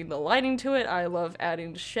love adding the lighting to it. I love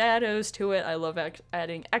adding shadows to it. I love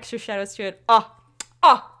adding extra shadows to it. I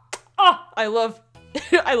love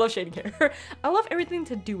I love shading hair. I love everything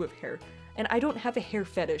to do with hair. And I don't have a hair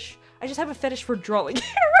fetish. I just have a fetish for drawing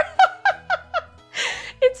hair.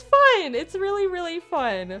 fun. It's really, really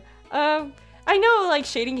fun. I know like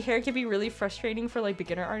shading hair can be really frustrating for like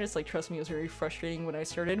beginner artists. Like trust me, it was very frustrating when I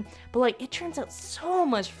started. But like it turns out so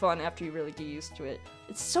much fun after you really get used to it.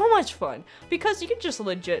 It's so much fun because you can just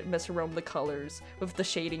legit mess around with the colors, with the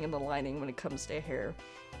shading and the lining when it comes to hair.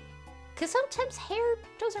 Because sometimes hair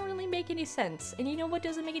doesn't really make any sense. And you know what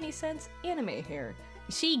doesn't make any sense? Anime hair.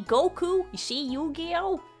 You see Goku? You see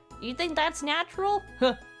Yu-Gi-Oh? You think that's natural?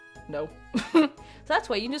 Huh. No. So that's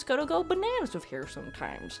why you just gotta go bananas with hair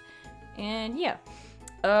sometimes. And yeah.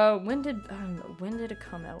 When did it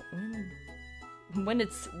come out? When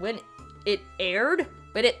it aired?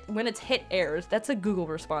 When its hit airs. That's a Google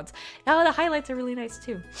response. Now the highlights are really nice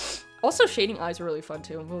too. Also shading eyes are really fun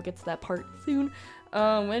too, and we'll get to that part soon.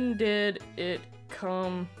 When did it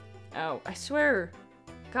come out? I swear,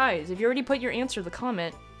 guys, if you already put your answer in the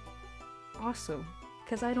comment, awesome,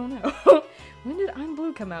 because I don't know. When did I'm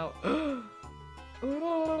Blue come out?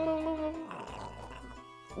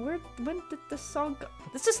 When did the song go?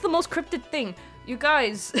 This is the most cryptid thing. You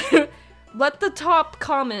guys, let the top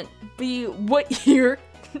comment be what year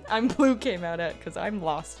I'm Blue came out at, because I'm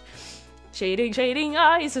lost. Shading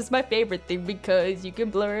eyes is my favorite thing because you can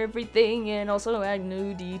blur everything and also add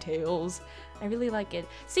new details. I really like it.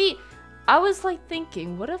 See, I was like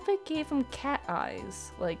thinking, what if I gave him cat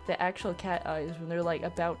eyes? Like the actual cat eyes when they're like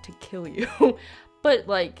about to kill you. But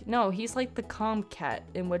like, no, he's like the calm cat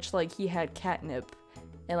in which like he had catnip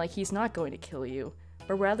and like he's not going to kill you,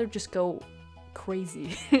 but rather just go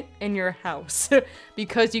crazy in your house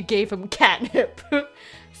because you gave him catnip.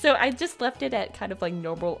 So I just left it at kind of like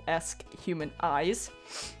normal-esque human eyes.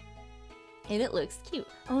 And it looks cute.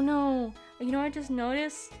 Oh no, you know I just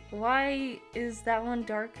noticed? Why is that one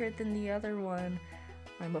darker than the other one?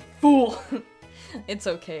 I'm a fool. It's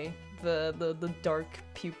okay. The dark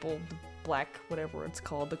pupil, the black, whatever it's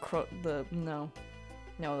called, no,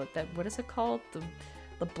 what is it called?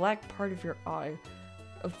 The black part of your eye.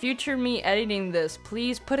 Future me editing this,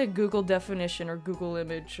 please put a Google definition or Google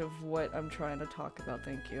image of what I'm trying to talk about.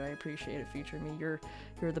 Thank you. I appreciate it, future me. You're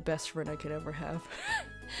the best friend I could ever have.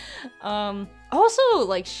 Also,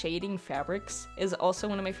 like, shading fabrics is also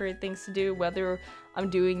one of my favorite things to do, whether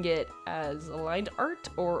I'm doing it as aligned art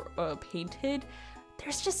or painted.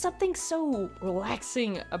 There's just something so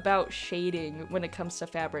relaxing about shading when it comes to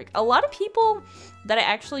fabric. A lot of people that I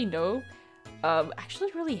actually know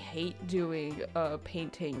actually really hate doing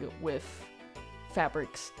painting with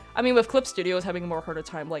fabrics. I mean, with Clip Studio, I was having a more harder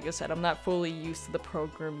time. Like I said, I'm not fully used to the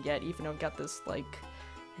program yet, even though I got this, like,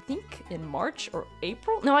 I think in March or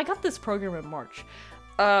April? No, I got this program in March.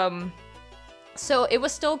 So it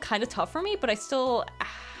was still kind of tough for me, but I think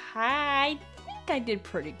I did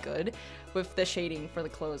pretty good with the shading for the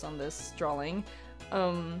clothes on this drawing.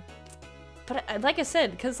 But like I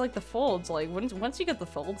said, because like the folds, like once you get the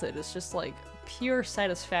folds in, it's just like pure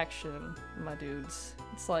satisfaction, my dudes.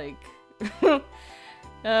 It's like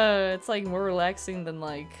it's like more relaxing than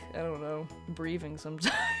like, I don't know, breathing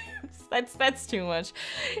sometimes. that's too much.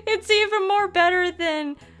 It's even more better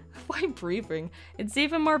than why breathing? It's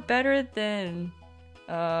even more better than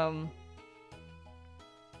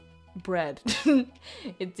bread.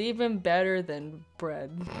 It's even better than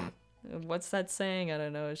bread. What's that saying? I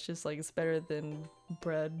don't know. It's just like, it's better than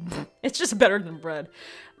bread. It's just better than bread.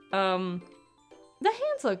 The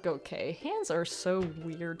hands look okay. Hands are so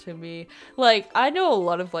weird to me. Like, I know a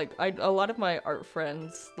lot of my art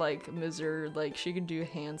friends, like Miser, like she can do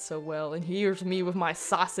hands so well, and here's me with my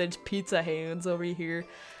sausage pizza hands over here.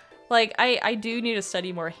 Like, I do need to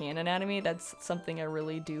study more hand anatomy. That's something I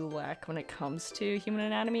really do lack when it comes to human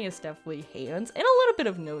anatomy, is definitely hands and a little bit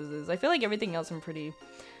of noses. I feel like everything else I'm pretty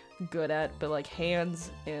good at, but like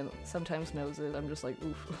hands and sometimes noses, I'm just like,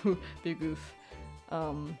 oof, big oof.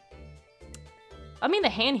 I mean, the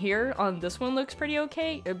hand here on this one looks pretty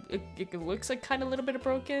okay. It looks like kind of a little bit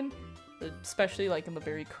broken, especially like in the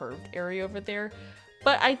very curved area over there.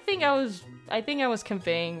 But I think I was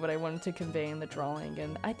conveying what I wanted to convey in the drawing,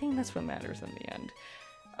 and I think that's what matters in the end.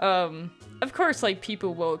 Of course, like,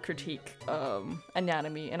 people will critique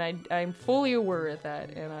anatomy, and I'm fully aware of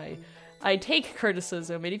that, and I take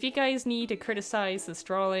criticism, and if you guys need to criticize this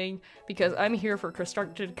drawing, because I'm here for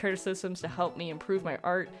constructive criticisms to help me improve my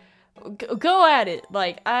art, go at it.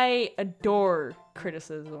 Like, I adore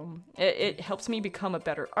criticism. It helps me become a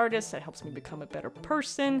better artist, it helps me become a better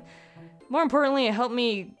person. More importantly, it helped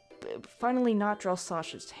me finally not draw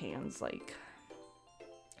sausage hands, like,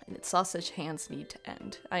 and sausage hands need to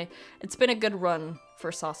end. It's been a good run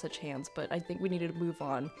for sausage hands, but I think we needed to move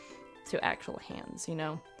on to actual hands, you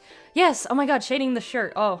know? Yes! Oh my god, shading the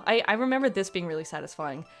shirt. Oh, I remember this being really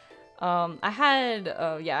satisfying. I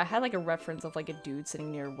had like a reference of like a dude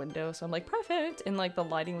sitting near a window, so I'm like, perfect, and like the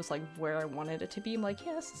lighting was like where I wanted it to be. I'm like,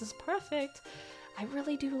 yes, this is perfect. I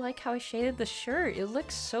really do like how I shaded the shirt. It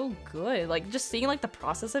looks so good. Like just seeing like the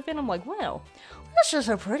process of it, I'm like, wow, this is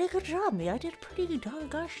a pretty good job, man. I did a pretty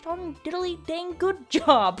gosh darn diddly dang good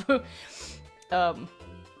job.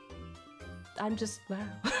 I'm just,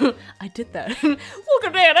 wow, I did that. Look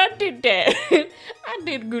at that, I did that. I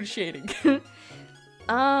did good shading.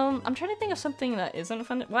 I'm trying to think of something that isn't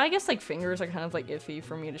fun. Well, I guess like fingers are kind of like iffy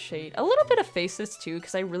for me to shade. A little bit of faces too,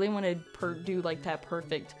 because I really want to do like that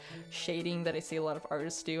perfect shading that I see a lot of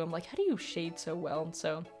artists do. I'm like, how do you shade so well? And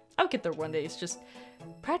so I'll get there one day. It's just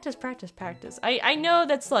practice, practice, practice. I know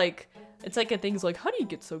that's like, it's like a thing's like, how do you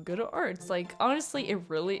get so good at art? It's like, honestly, it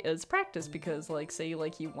really is practice, because like, say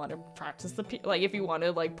like you want to practice like if you want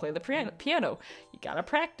to like play the piano, you gotta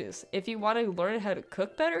practice. If you want to learn how to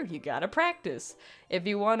cook better, you gotta practice. If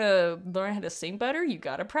you want to learn how to sing better, you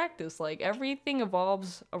gotta practice. Like everything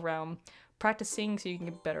evolves around practicing so you can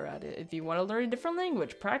get better at it. If you want to learn a different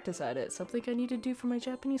language, practice at it. Something I need to do for my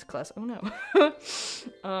Japanese class. Oh no.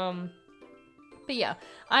 But yeah,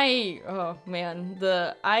 oh man,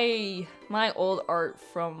 my old art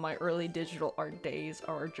from my early digital art days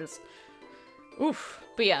are just, oof.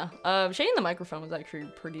 But yeah, shading the microphone was actually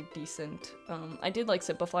pretty decent. I did like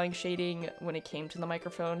simplifying shading when it came to the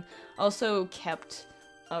microphone. Also kept,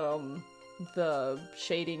 the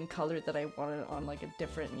shading color that I wanted on like a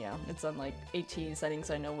different, yeah, it's on like 18 settings.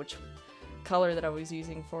 I know which color that I was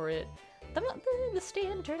using for it. The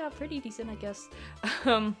stand turned out pretty decent, I guess.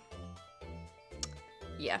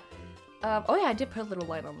 Yeah. Oh yeah, I did put a little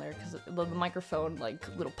light on there because the microphone, like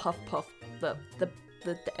little puff, the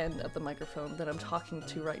end of the microphone that I'm talking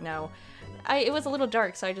to right now, it was a little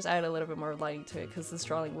dark, so I just added a little bit more lighting to it because this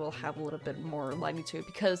drawing will have a little bit more lighting to it.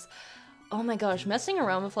 Because, oh my gosh, messing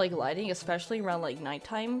around with like lighting, especially around like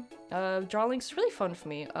nighttime drawings, is really fun for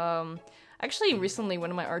me. Actually, recently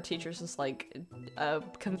one of my art teachers was like,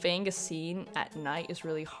 conveying a scene at night is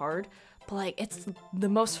really hard. But like, it's the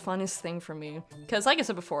most funnest thing for me. Because like I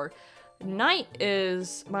said before, night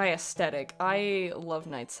is my aesthetic. I love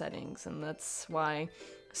night settings, and that's why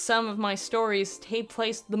some of my stories take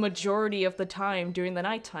place the majority of the time during the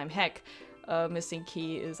nighttime. Heck, Missing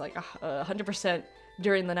Key is like 100%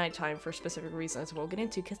 during the nighttime for specific reasons we'll get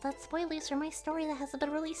into, because That's spoilers for my story that hasn't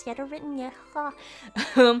been released yet or written yet.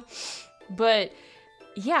 but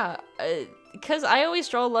yeah, because I always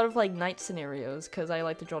draw a lot of like night scenarios, because I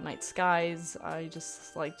like to draw night skies. I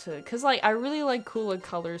just like to, because like I really like cooler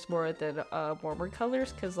colors more than warmer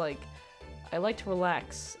colors, because like I like to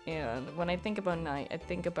relax, and when I think about night, I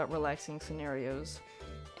think about relaxing scenarios.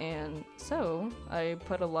 And so I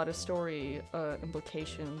put a lot of story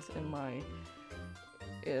implications in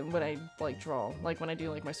when I like draw. Like when I do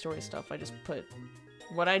like my story stuff, I just put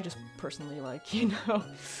what I just personally like, you know.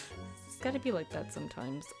 It's gotta be like that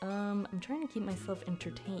sometimes. I'm trying to keep myself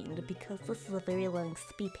entertained because this is a very long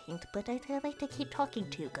speed paint, but I like to keep talking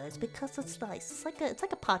to you guys because it's nice. It's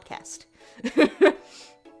like a podcast.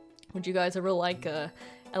 Would you guys ever like a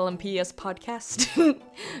LMPS podcast?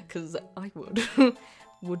 Because I would.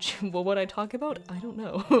 What would I talk about? I don't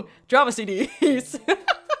know. Drama CDs!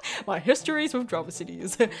 My histories with drama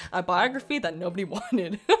CDs. A biography that nobody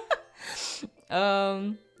wanted.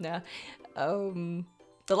 Nah.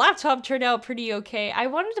 The laptop turned out pretty okay. I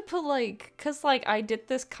wanted to put like, cause like I did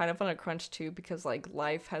this kind of on a crunch too, because like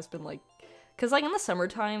life has been like, cause like in the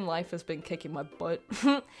summertime, life has been kicking my butt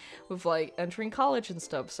with like entering college and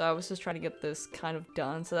stuff. So I was just trying to get this kind of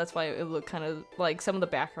done. So that's why it looked kind of like some of the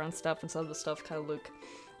background stuff and some of the stuff kind of look,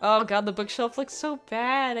 oh god, the bookshelf looks so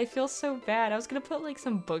bad. I feel so bad. I was gonna put like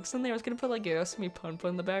some books in there. I was gonna put like Yosemi Punpa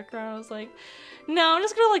in the background. I was like, no, I'm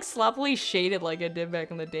just gonna like sloppily shade it like I did back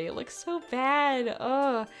in the day. It looks so bad.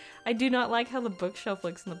 Oh, I do not like how the bookshelf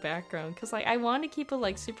looks in the background, because like I want to keep it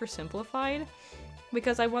like super simplified,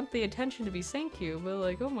 because I want the attention to be Seikyuu, but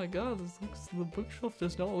like, oh my god, the bookshelf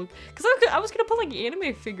does not look, because I was gonna put like an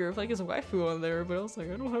anime figure of like his waifu on there, but I was like,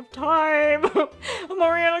 I don't have time. I'm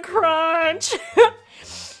already on a crunch.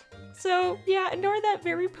 So yeah, ignore that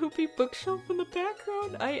very poopy bookshelf in the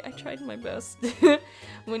background. I tried my best.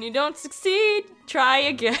 When you don't succeed, try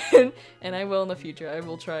again. And I will in the future, I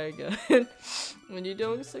will try again. When you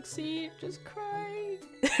don't succeed, just cry.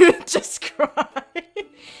 Just cry.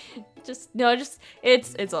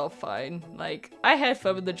 It's all fine. Like, I had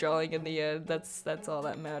fun with the drawing in the end. That's all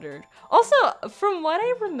that mattered. Also, from what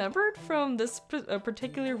I remembered from this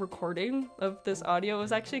particular recording of this audio, it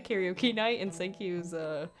was actually karaoke night in Seikyuu's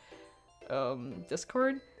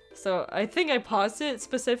Discord. So I think I paused it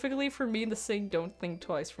specifically for me to sing Don't Think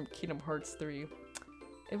Twice from Kingdom Hearts 3.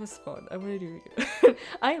 It was fun. I'm gonna do it again.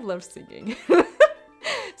 I love singing.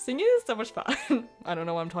 Singing is so much fun. I don't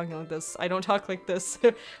know why I'm talking like this. I don't talk like this.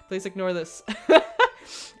 Please ignore this.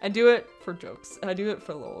 I do it for jokes. I do it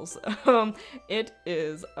for lols. It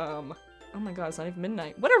is, oh my god, it's not even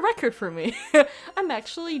midnight. What a record for me! I'm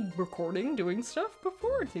actually recording, doing stuff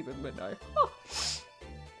before it's even midnight.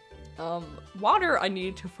 Oh. Water I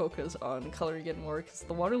need to focus on coloring it more because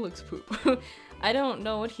the water looks poop. I don't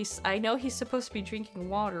know what I know he's supposed to be drinking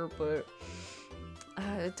water, but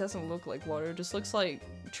it doesn't look like water. It just looks like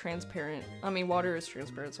transparent. I mean, water is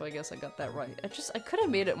transparent, so I guess I got that right. I could have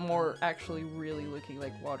made it more actually really looking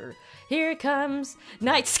like water. Here comes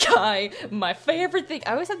night sky, my favorite thing.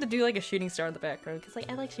 I always have to do like a shooting star in the background because like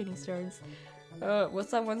I like shooting stars. What's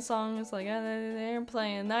that one song? It's like they're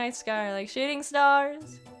playing night sky like shooting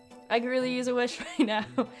stars. I could really use a wish right now.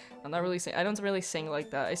 I'm not really sing. I don't really sing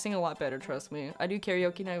like that. I sing a lot better, trust me. I do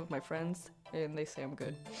karaoke night with my friends, and they say I'm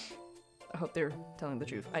good. I hope they're telling the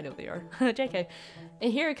truth. I know they are. JK.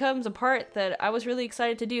 And here comes a part that I was really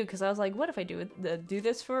excited to do because I was like, what if I do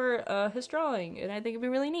this for his drawing? And I think it'd be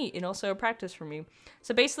really neat and also a practice for me.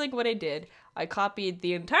 So basically what I did, I copied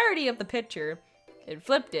the entirety of the picture and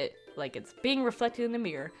flipped it like it's being reflected in the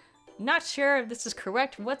mirror. Not sure if this is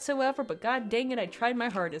correct whatsoever, but god dang it, I tried my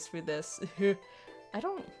hardest for this. I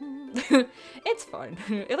don't... It's fine.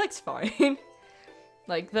 It looks fine.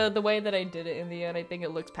 Like, the way that I did it in the end, I think it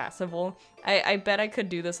looks passable. I bet I could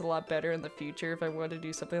do this a lot better in the future if I wanted to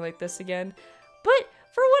do something like this again. But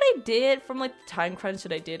for what I did, from like the time crunch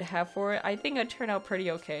that I did have for it, I think it turned out pretty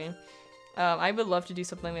okay. I would love to do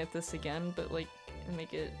something like this again, but like,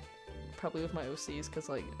 make it probably with my OCs, because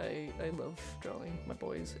like, I love drawing my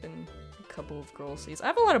boys and a couple of girl OCs. I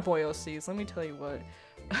have a lot of boy OCs, let me tell you what.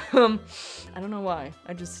 I don't know why,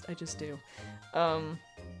 I just do.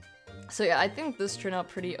 So yeah, I think this turned out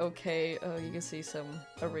pretty okay. You can see some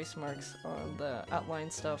erase marks on the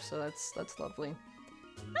outline stuff, so that's lovely.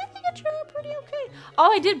 I think it turned out pretty okay.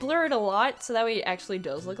 Oh, I did blur it a lot, so that way it actually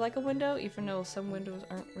does look like a window, even though some windows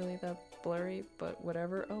aren't really that blurry, but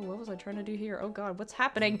whatever. Oh, what was I trying to do here? Oh god, what's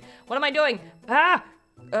happening? What am I doing? Ah!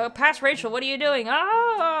 Past Rachel, what are you doing?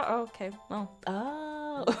 Ah! Okay, well,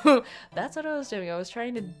 oh. That's what I was doing. I was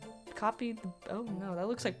trying to copy the... Oh no, that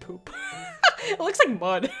looks like poop. It looks like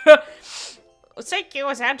mud.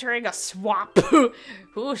 Seikyuu is entering a swamp.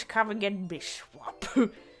 Who's coming in me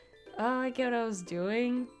swamp? Oh, I get what I was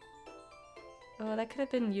doing. Oh, that could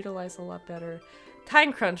have been utilized a lot better.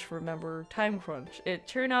 Time crunch, remember. Time crunch. It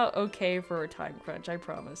turned out okay for a time crunch, I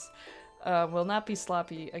promise. Will not be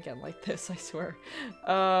sloppy again like this, I swear.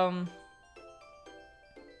 But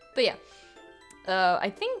yeah. I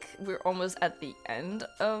think we're almost at the end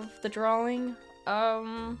of the drawing.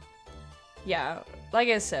 Yeah, like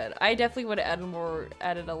I said, I definitely would have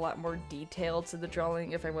added a lot more detail to the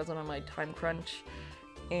drawing if I wasn't on my time crunch.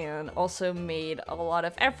 And also made a lot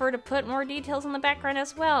of effort to put more details in the background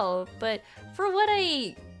as well. But for what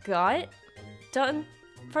I got done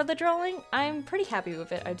for the drawing, I'm pretty happy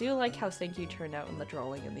with it. I do like how Seikyuu turned out in the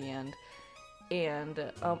drawing in the end.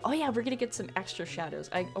 And, oh yeah, we're gonna get some extra shadows.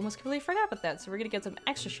 I almost completely forgot about that. So we're gonna get some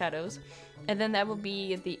extra shadows. And then that will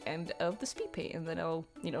be at the end of the speed paint. And then I'll,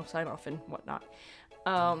 you know, sign off and whatnot.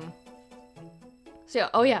 So yeah,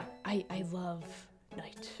 oh yeah, I love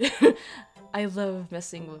night. I love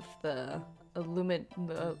messing with the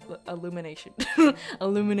illumination.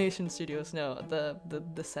 Illumination Studios, no,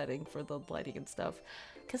 the setting for the lighting and stuff.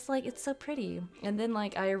 Cause like, it's so pretty. And then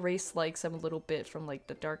like, I erased like some little bit from like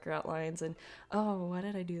the darker outlines and, oh, why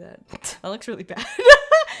did I do that? That looks really bad.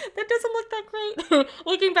 That doesn't look that great.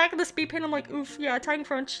 Looking back at the speed paint, I'm like, oof, yeah, time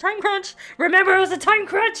crunch, time crunch. Remember, it was a time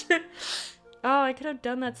crunch. Oh, I could have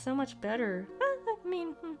done that so much better. I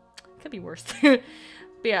mean, could be worse.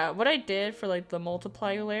 But yeah, what I did for like the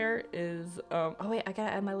multiply layer is, oh wait, I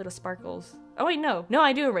gotta add my little sparkles. Oh wait, no,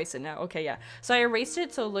 I do erase it now. Okay, yeah. So I erased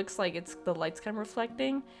it so it looks like the light's kind of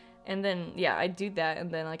reflecting. And then, yeah, I do that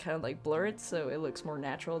and then I kind of like blur it so it looks more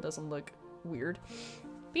natural. It doesn't look weird.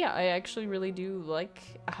 But yeah, I actually really do like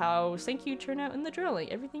how Seikyuu turned out in the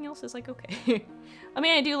drawing. Everything else is like, okay. I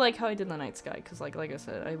mean, I do like how I did the night sky because like I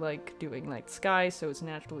said, I like doing night sky. So it's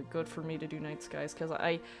naturally good for me to do night skies because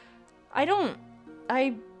I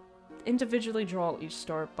individually draw each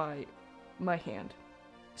star by my hand.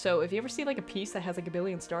 So if you ever see like a piece that has like a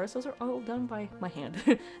billion stars, those are all done by my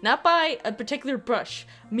hand. Not by a particular brush.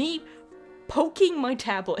 Me poking my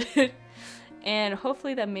tablet. And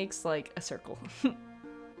hopefully that makes like a circle.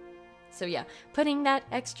 So yeah, putting that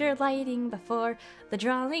extra lighting before the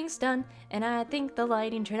drawing's done, and I think the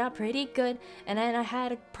lighting turned out pretty good. And then I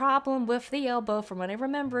had a problem with the elbow from what I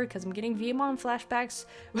remember, because I'm getting Vietnam flashbacks.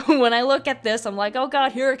 When I look at this, I'm like, oh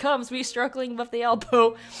god, here it comes, me struggling with the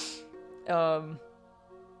elbow. Oh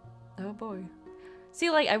boy. See,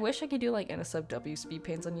 like, I wish I could do, like, NSFW speed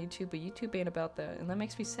paints on YouTube, but YouTube ain't about that, and that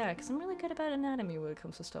makes me sad, because I'm really good about anatomy when it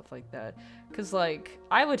comes to stuff like that. Because, like,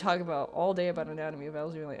 I would talk about all day about anatomy if I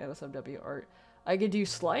was doing, like, NSFW art. I could do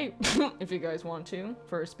slight, if you guys want to,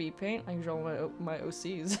 for a speed paint. I can draw my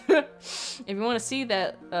OCs. If you want to see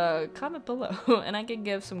that, comment below, and I can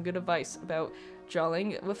give some good advice about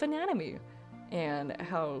drawing with anatomy, and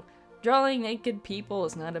how drawing naked people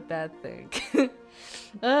is not a bad thing.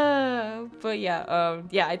 But yeah,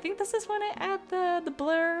 yeah, I think this is when I add the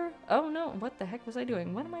blur. Oh no, what the heck was I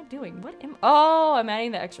doing? What am I doing? Oh, I'm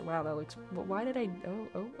adding the extra, wow, that looks, why did I,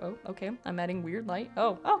 oh, okay, I'm adding weird light.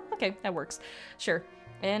 Oh, okay, that works, sure.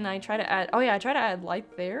 And I try to add, oh yeah, I try to add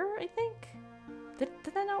light there, I think.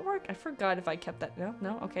 Did that not work? I forgot if I kept that.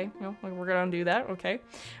 No, okay, no, we're gonna do that, okay.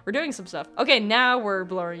 We're doing some stuff. Okay, now we're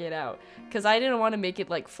blurring it out, because I didn't want to make it,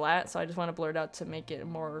 like, flat, so I just want to blur it out to make it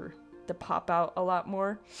more, to pop out a lot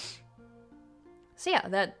more. So yeah,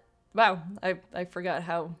 that, wow, I forgot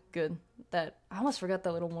how good that, I almost forgot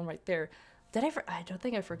that little one right there. Did I don't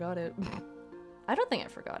think I forgot it. I don't think I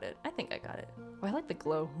forgot it. I think I got it. Oh, I like the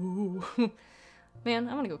glow. Ooh. Man,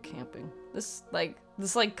 I'm gonna go camping. This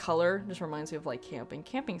color just reminds me of, like, camping.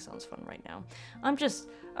 Camping sounds fun right now. I'm just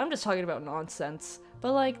talking about nonsense,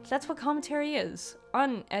 but, like, that's what commentary is.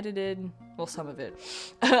 Unedited, well, some of it.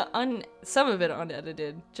 Some of it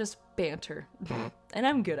unedited, just banter. And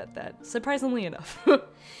I'm good at that, surprisingly enough. But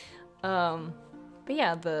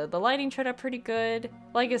yeah, the lighting turned out pretty good.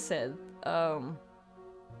 Like I said,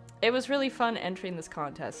 it was really fun entering this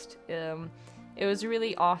contest. It was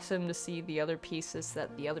really awesome to see the other pieces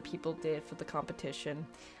that the other people did for the competition.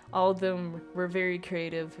 All of them were very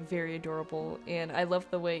creative, very adorable, and I love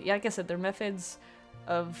the way, yeah, like I said, their methods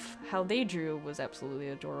of how they drew was absolutely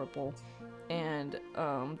adorable. And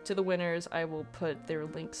to the winners, I will put their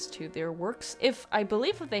links to their works. I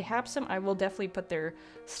believe if they have some, I will definitely put their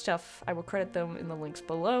stuff, I will credit them in the links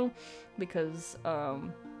below, because,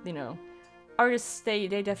 you know, artists, they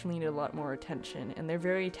definitely need a lot more attention, and they're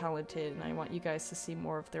very talented, and I want you guys to see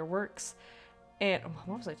more of their works. And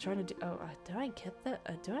what was I trying to do? Oh, did I get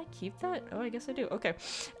that? Did I keep that? Oh, I guess I do. Okay.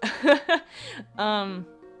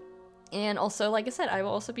 And also, like I said, I will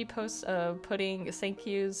also be putting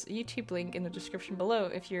Seikyu's YouTube link in the description below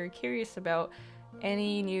if you're curious about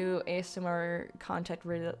any new ASMR content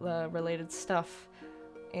related stuff.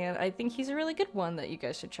 And I think he's a really good one that you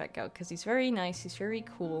guys should check out, because he's very nice, he's very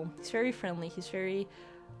cool, he's very friendly, he's very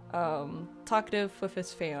talkative with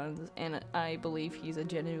his fans, and I believe he's a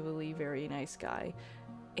genuinely very nice guy.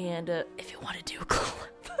 And if you want to do a collab,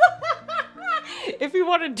 if you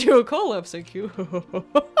want to do a collab, Seikyuu,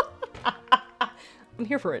 I'm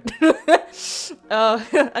here for it.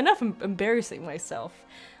 Enough embarrassing myself.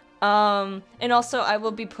 And also I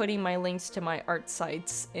will be putting my links to my art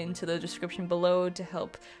sites into the description below to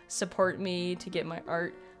help support me to get my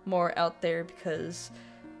art more out there, because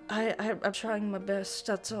I'm trying my best,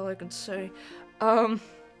 that's all I can say.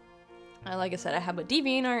 Like I said, I have a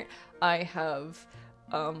DeviantArt, I have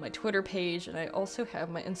my Twitter page, and I also have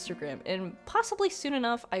my Instagram, and possibly soon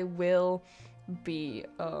enough I will be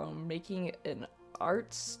making an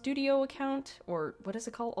art studio account, or what is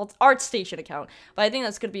it called? Art station account, but I think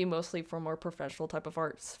that's gonna be mostly for more professional type of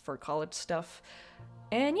arts for college stuff.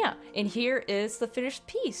 And yeah, and here is the finished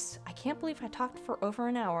piece. I can't believe I talked for over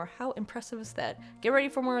an hour. How impressive is that? Get ready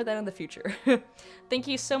for more of that in the future. Thank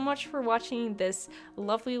you so much for watching this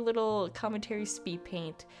lovely little commentary speed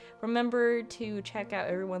paint. Remember to check out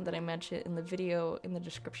everyone that I mentioned in the video in the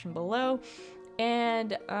description below. And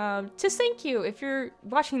to thank you, if you're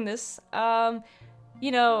watching this,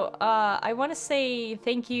 you know, I want to say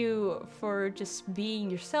thank you for just being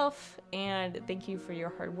yourself, and thank you for your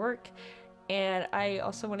hard work. And I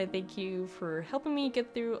also want to thank you for helping me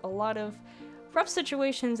get through a lot of rough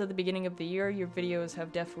situations at the beginning of the year. Your videos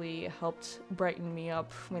have definitely helped brighten me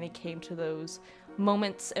up when it came to those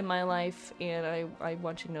moments in my life, and I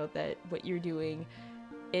want you to know that what you're doing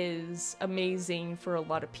is amazing for a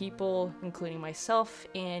lot of people, including myself,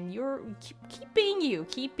 and you're keep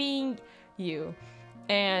being you.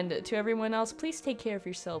 And to everyone else, please take care of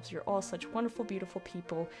yourselves. You're all such wonderful, beautiful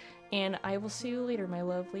people, and I will see you later, my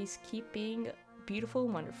lovelies. Keep being beautiful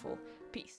and wonderful. Peace.